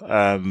Europe.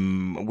 I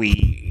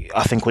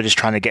think we're just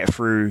trying to get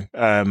through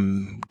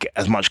get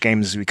as much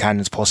games as we can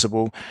as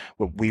possible.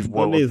 We've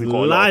got a lot of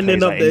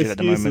players up the injured at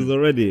the moment.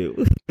 already.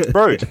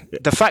 Bro,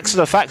 the facts are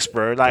the facts,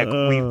 bro. Like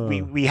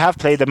we have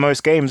played the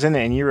most games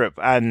in Europe,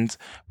 and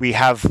we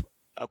have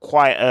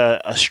quite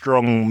a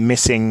strong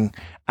missing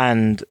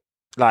and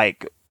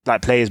like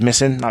players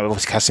missing. Like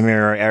obviously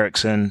Casemiro,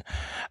 Eriksen,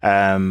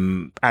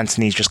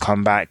 Anthony's just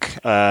come back.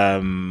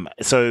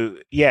 So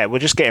yeah, we're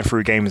just getting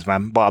through games,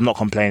 man. But I'm not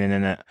complaining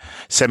in it.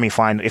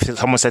 Semi-final. If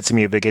someone said to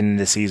me at the beginning of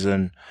the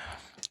season,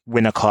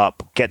 win a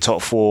cup, get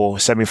top 4,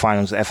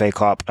 semi-finals of FA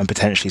Cup, and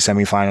potentially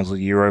semi-finals of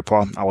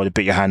Europa, I would have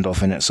bit your hand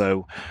off in it.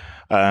 So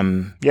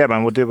yeah,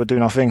 man, we're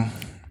doing our thing.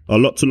 A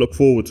lot to look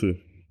forward to.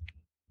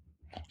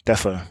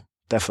 Defo.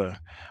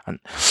 And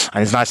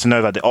it's nice to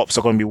know that the ops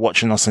are going to be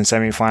watching us in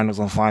semi-finals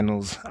and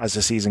finals as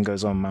the season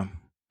goes on, man.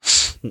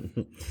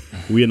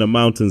 We in the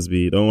mountains,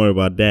 B. Don't worry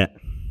about that.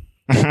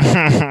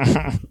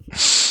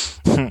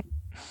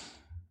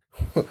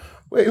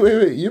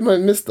 Wait. You might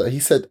miss that. He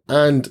said,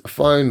 and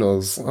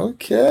finals.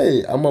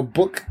 Okay. I'm going to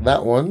book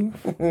that one.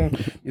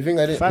 You think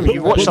I didn't? Fam,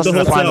 you watched us in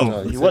the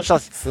final. You watched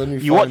us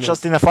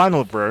in the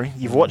final, bro.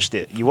 You've watched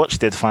it. You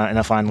watched it in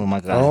the final, my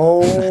guy.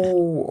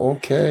 Oh,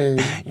 okay.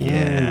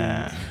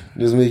 Yeah.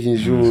 Just making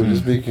sure.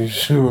 The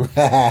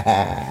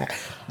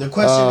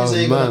question is, are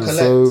you going to collect?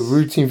 So,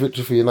 routine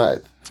victory for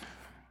United.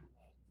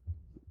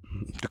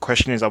 The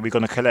question is, are we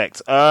going to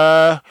collect?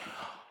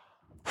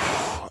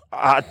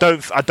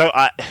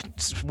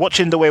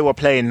 Watching the way we're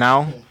playing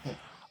now,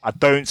 I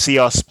don't see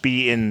us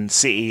beating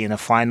City in a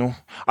final.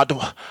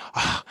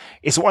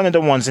 It's one of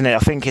the ones, isn't it? I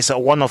think it's a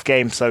one-off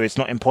game, so it's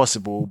not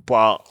impossible.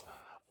 But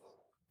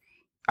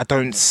I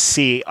don't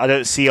see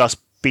us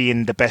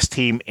being the best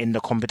team in the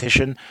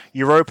competition.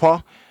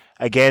 Europa,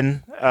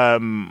 again. I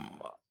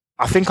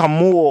think I'm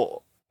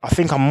more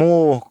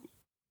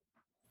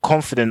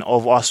confident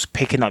of us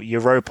picking up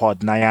Europa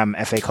than I am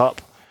FA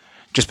Cup.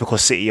 Just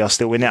because City are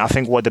still in it. I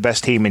think we're the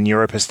best team in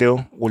Europe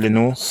still, all in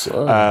all.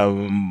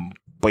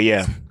 But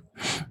yeah.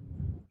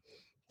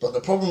 But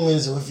the problem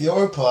is with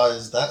Europa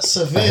is that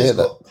Sevilla's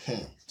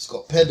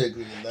got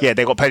pedigree. In that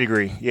they got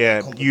pedigree.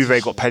 Yeah,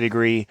 Juve got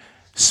pedigree.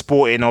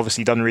 Sporting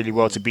obviously done really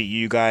well to beat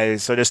you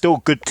guys. So there's still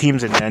good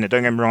teams in there. And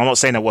don't get me wrong, I'm not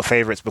saying that we're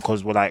favourites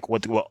because we're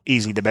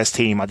easily the best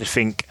team. I just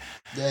think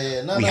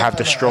we have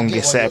the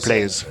strongest set of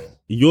players.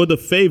 You're the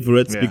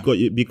favourites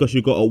because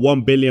you got a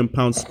 £1 billion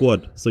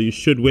squad, so you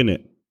should win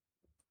it.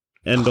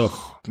 End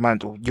off. Man,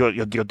 you're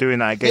doing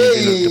that again. You're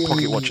doing the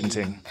pocket watching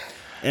thing.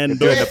 End off.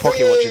 Doing the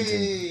pocket watching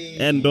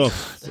thing. End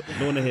off.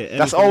 Don't want to hear.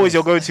 That's always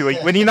your go-to.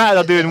 When United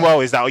are doing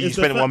well, is that you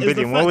spent 1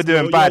 billion. When we're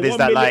doing bad, is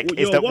that like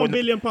is that £1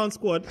 billion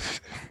squad?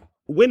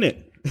 Win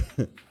it.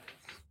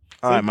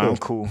 All right, man.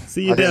 Cool.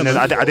 See you there.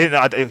 I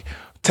didn't.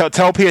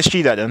 Tell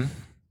PSG that then.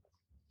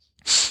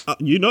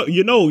 You know.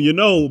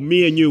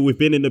 Me and you, we've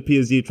been in the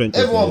PSG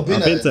trenches. I've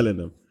been telling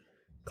them.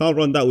 Can't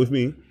run that with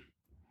me.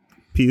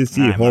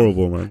 PSG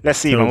horrible, man. Let's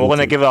see, man. We're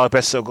gonna give it our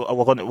best. We're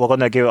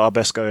gonna give it our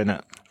best go in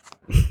it.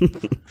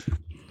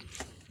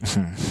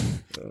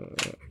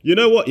 You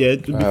know what? Yeah.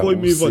 Before we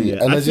move on,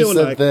 yeah. And I as you feel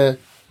said like. there,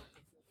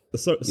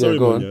 Sorry,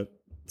 man, yeah.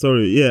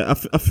 Sorry. Yeah.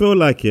 I feel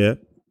like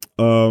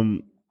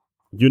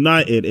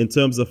United in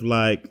terms of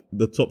like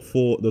the top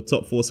four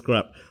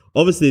scrap.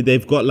 Obviously,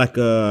 they've got like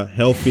a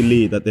healthy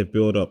lead that they've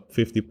built up,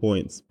 50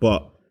 points,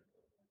 but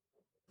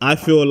I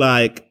feel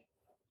like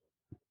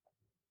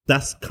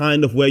that's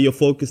kind of where your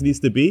focus needs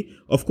to be.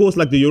 Of course,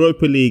 like the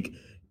Europa League,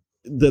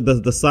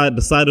 the side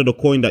of the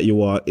coin that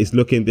you are is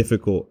looking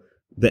difficult.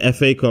 The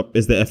FA Cup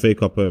is the FA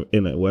Cup,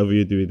 in it. Whatever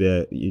you do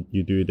there,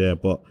 you do there.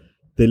 But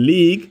the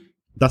league,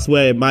 that's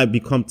where it might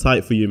become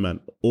tight for you,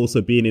 man.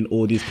 Also being in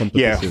all these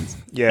competitions.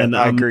 Yeah, and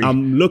I agree.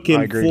 I'm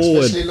looking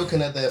forward. Especially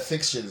looking at their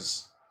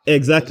fixtures.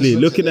 Exactly,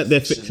 looking at their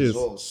fixtures.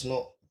 Well. It's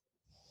not.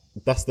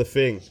 That's the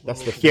thing.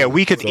 Yeah,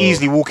 we could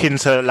easily walk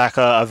into like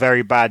a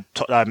very bad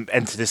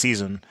end to the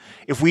season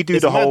if we do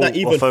the whole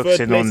we're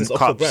focusing on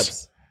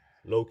cups.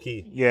 Low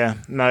key. Yeah,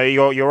 no,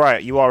 you're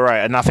right. You are right,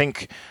 and I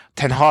think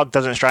Ten Hag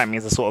doesn't strike me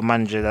as the sort of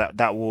manager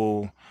that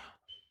will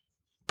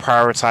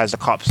prioritize the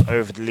cups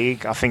over the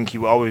league. I think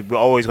we're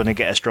always going to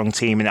get a strong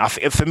team, and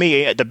for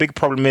me, the big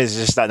problem is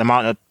just that the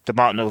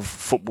amount of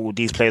football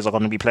these players are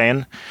going to be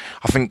playing.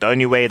 I think the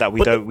only way that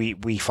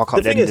we fuck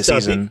up the end of the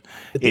season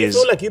is. Do you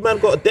feel like you man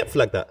got a depth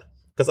like that?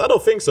 Because I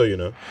don't think so. You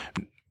know.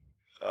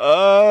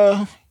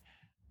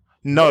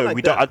 No, like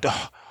we don't.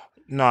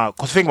 No,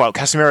 because think about it,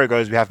 Casemiro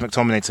goes, we have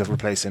McTominay to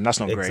replace him. That's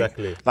not great.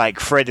 Exactly. Like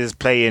Fred is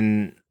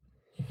playing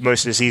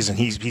most of the season.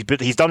 He's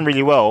done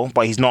really well,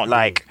 but he's not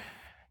like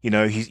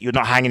you're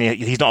not hanging it.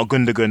 He's not a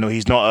Gundogan, or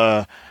he's not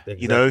a,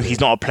 he's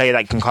not a player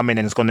that can come in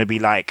and it's going to be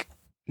like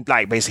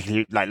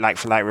basically like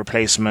for like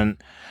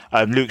replacement.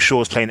 Luke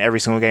Shaw's playing every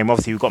single game.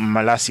 Obviously, we've got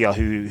Malacia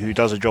who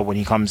does a job when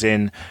he comes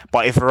in.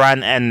 But if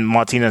Varane and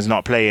Martinez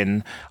not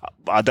playing,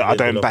 I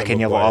don't back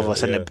any other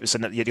centre.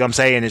 You know what I'm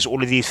saying? It's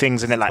all of these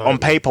things, and like on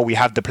paper we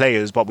have the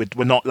players, but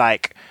we're not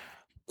like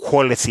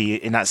quality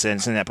in that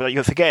sense, isn't it? But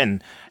you're forgetting,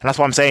 and that's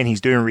why I'm saying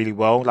he's doing really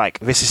well. Like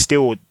this is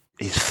still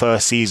his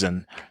first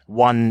season,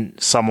 one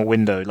summer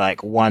window,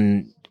 like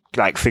one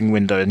like thing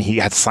window, and he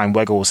had to sign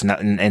Weghorst in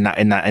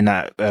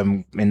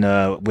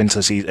the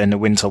winter season, in the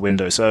winter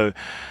window. So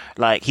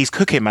like he's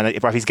cooking, man.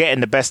 But he's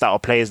getting the best out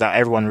of players that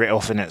everyone writ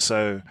off in it.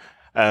 So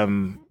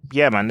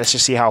yeah, man, let's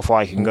just see how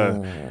far he can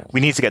go. We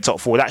need to get top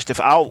four. Actually,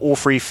 for out all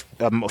three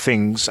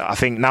things, I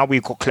think now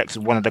we've got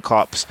collected one of the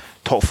cups,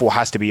 top four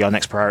has to be our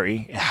next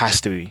priority. It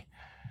has to be.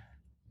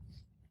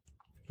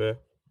 Fair.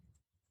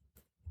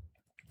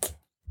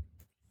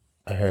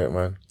 I hear it,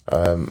 man.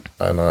 And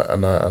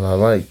I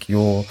like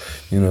your,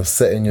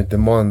 setting your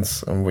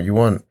demands on what you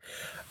want.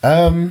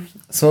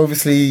 So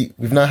obviously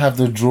we've now have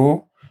the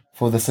draw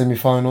for the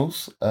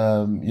semi-finals.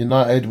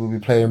 United will be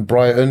playing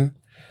Brighton,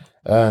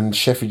 and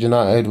Sheffield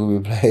United will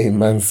be playing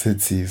Man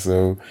City.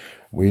 So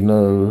we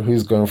know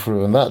who's going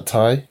through on that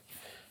tie.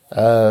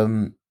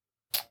 That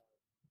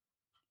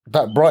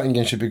Brighton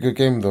game should be a good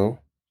game though.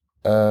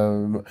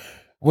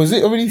 Was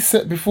it already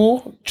set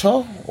before,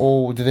 Cha,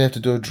 or did they have to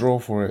do a draw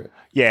for it?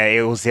 Yeah,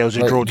 there was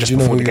a draw just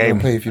before the game.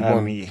 Play if you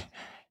won?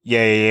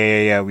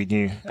 Yeah, we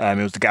knew. It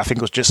was I think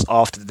it was just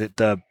after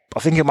the I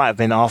think it might have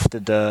been after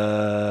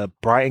the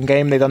Brighton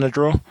game they done a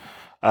draw.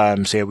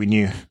 So yeah, we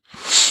knew.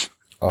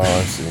 Oh,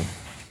 I see.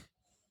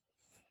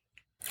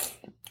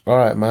 All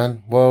right,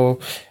 man.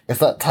 Well, it's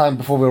that time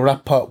before we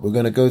wrap up. We're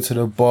going to go to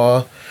the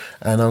bar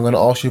and I'm going to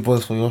ask you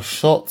boys for your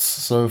shots.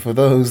 So for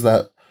those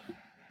that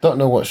don't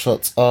know what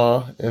shots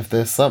are, if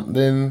there's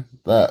something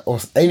that, or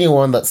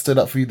anyone that stood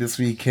up for you this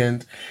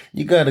weekend,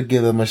 you got to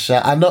give them a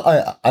shout. I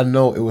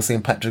know it was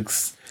St.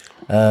 Patrick's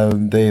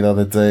Day the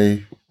other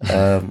day.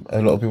 A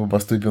lot of people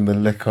must still be on the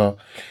liquor.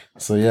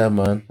 So yeah,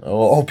 man.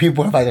 Or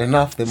people have had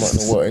enough. They might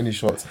not want any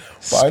shots.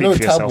 But I know,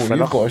 Thabz,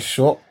 you've got a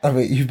shot. I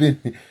mean, you've been...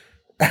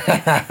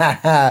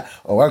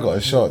 Oh, I got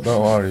a shot.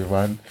 Don't worry,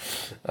 man.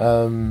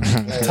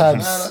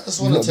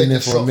 Thabz, you've not been here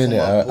for a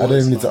minute. I don't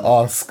even need to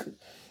ask.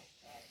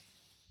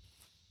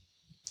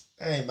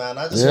 Hey, man,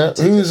 I just want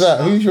to who's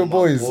that? Who's your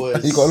boys?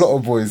 You got a lot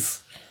of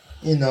boys.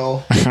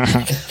 The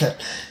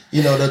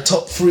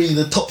top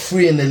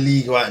three in the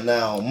league right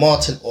now: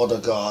 Martin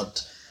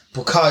Odegaard,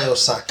 Bukayo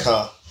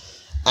Saka,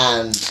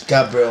 and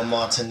Gabriel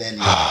Martinelli.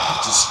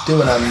 Just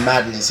doing a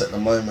madness at the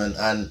moment,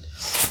 and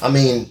I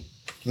mean,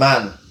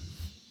 man.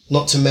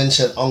 Not to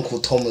mention Uncle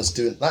Thomas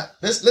doing that.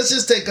 Let's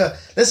just take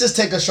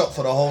a shot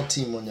for the whole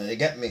team, Munu. You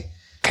get me?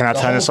 Can I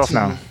turn this off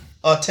now?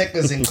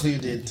 Arteta's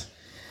included.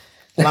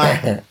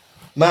 Like,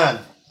 man,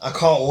 I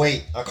can't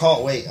wait. I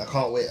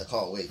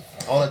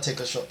want to take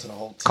a shot to the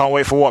whole team. Can't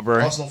wait for what,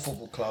 bro? Arsenal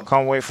Football Club.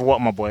 Can't wait for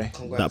what, my boy?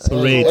 That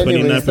parade,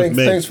 29th of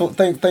May.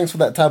 Thanks for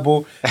that,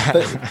 Tabo.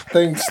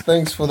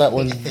 Thanks for that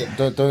one.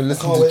 Don't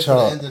listen to the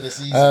chart.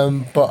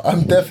 But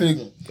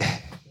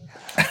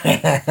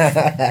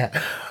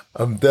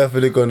I'm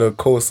definitely going to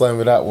co-sign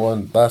with that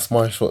one. That's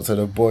my shot to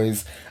the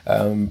boys.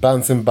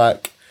 Bouncing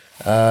back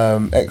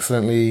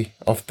excellently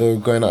after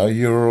going out of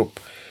Europe.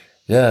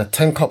 Yeah,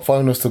 10 cup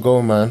finals to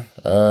go, man.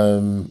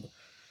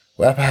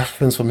 Whatever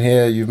happens from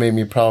here, you've made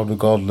me proud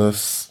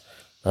regardless.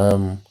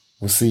 We'll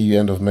see you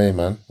end of May,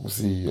 man. We'll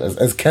see you.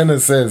 As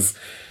Kenneth says,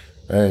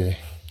 hey,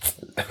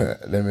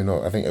 let me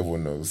know. I think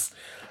everyone knows.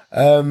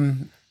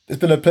 It's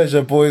been a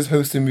pleasure, boys,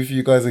 hosting with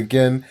you guys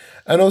again.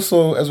 And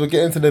also, as we're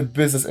getting to the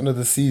business end of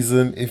the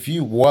season, if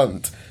you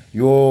want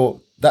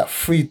that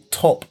free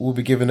top will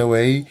be given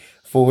away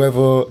for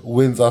whoever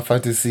wins our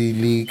fantasy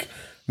league.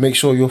 Make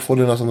sure you're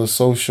following us on the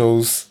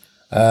socials.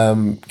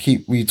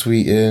 Keep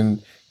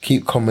retweeting,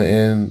 keep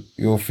commenting.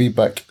 Your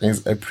feedback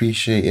is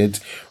appreciated.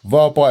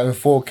 Valbart and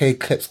 4K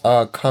clips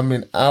are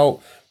coming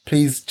out.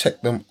 Please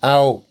check them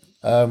out.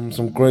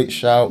 Some great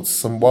shouts,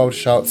 some wild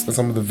shouts, and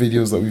some of the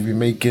videos that we've been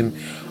making.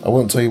 I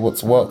won't tell you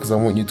what's what because I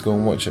want you to go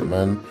and watch it,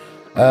 man.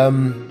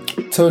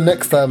 Till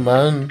next time,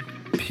 man.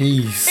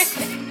 Peace.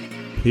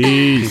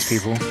 Peace,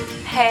 people.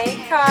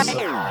 Hey,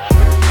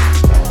 Kai.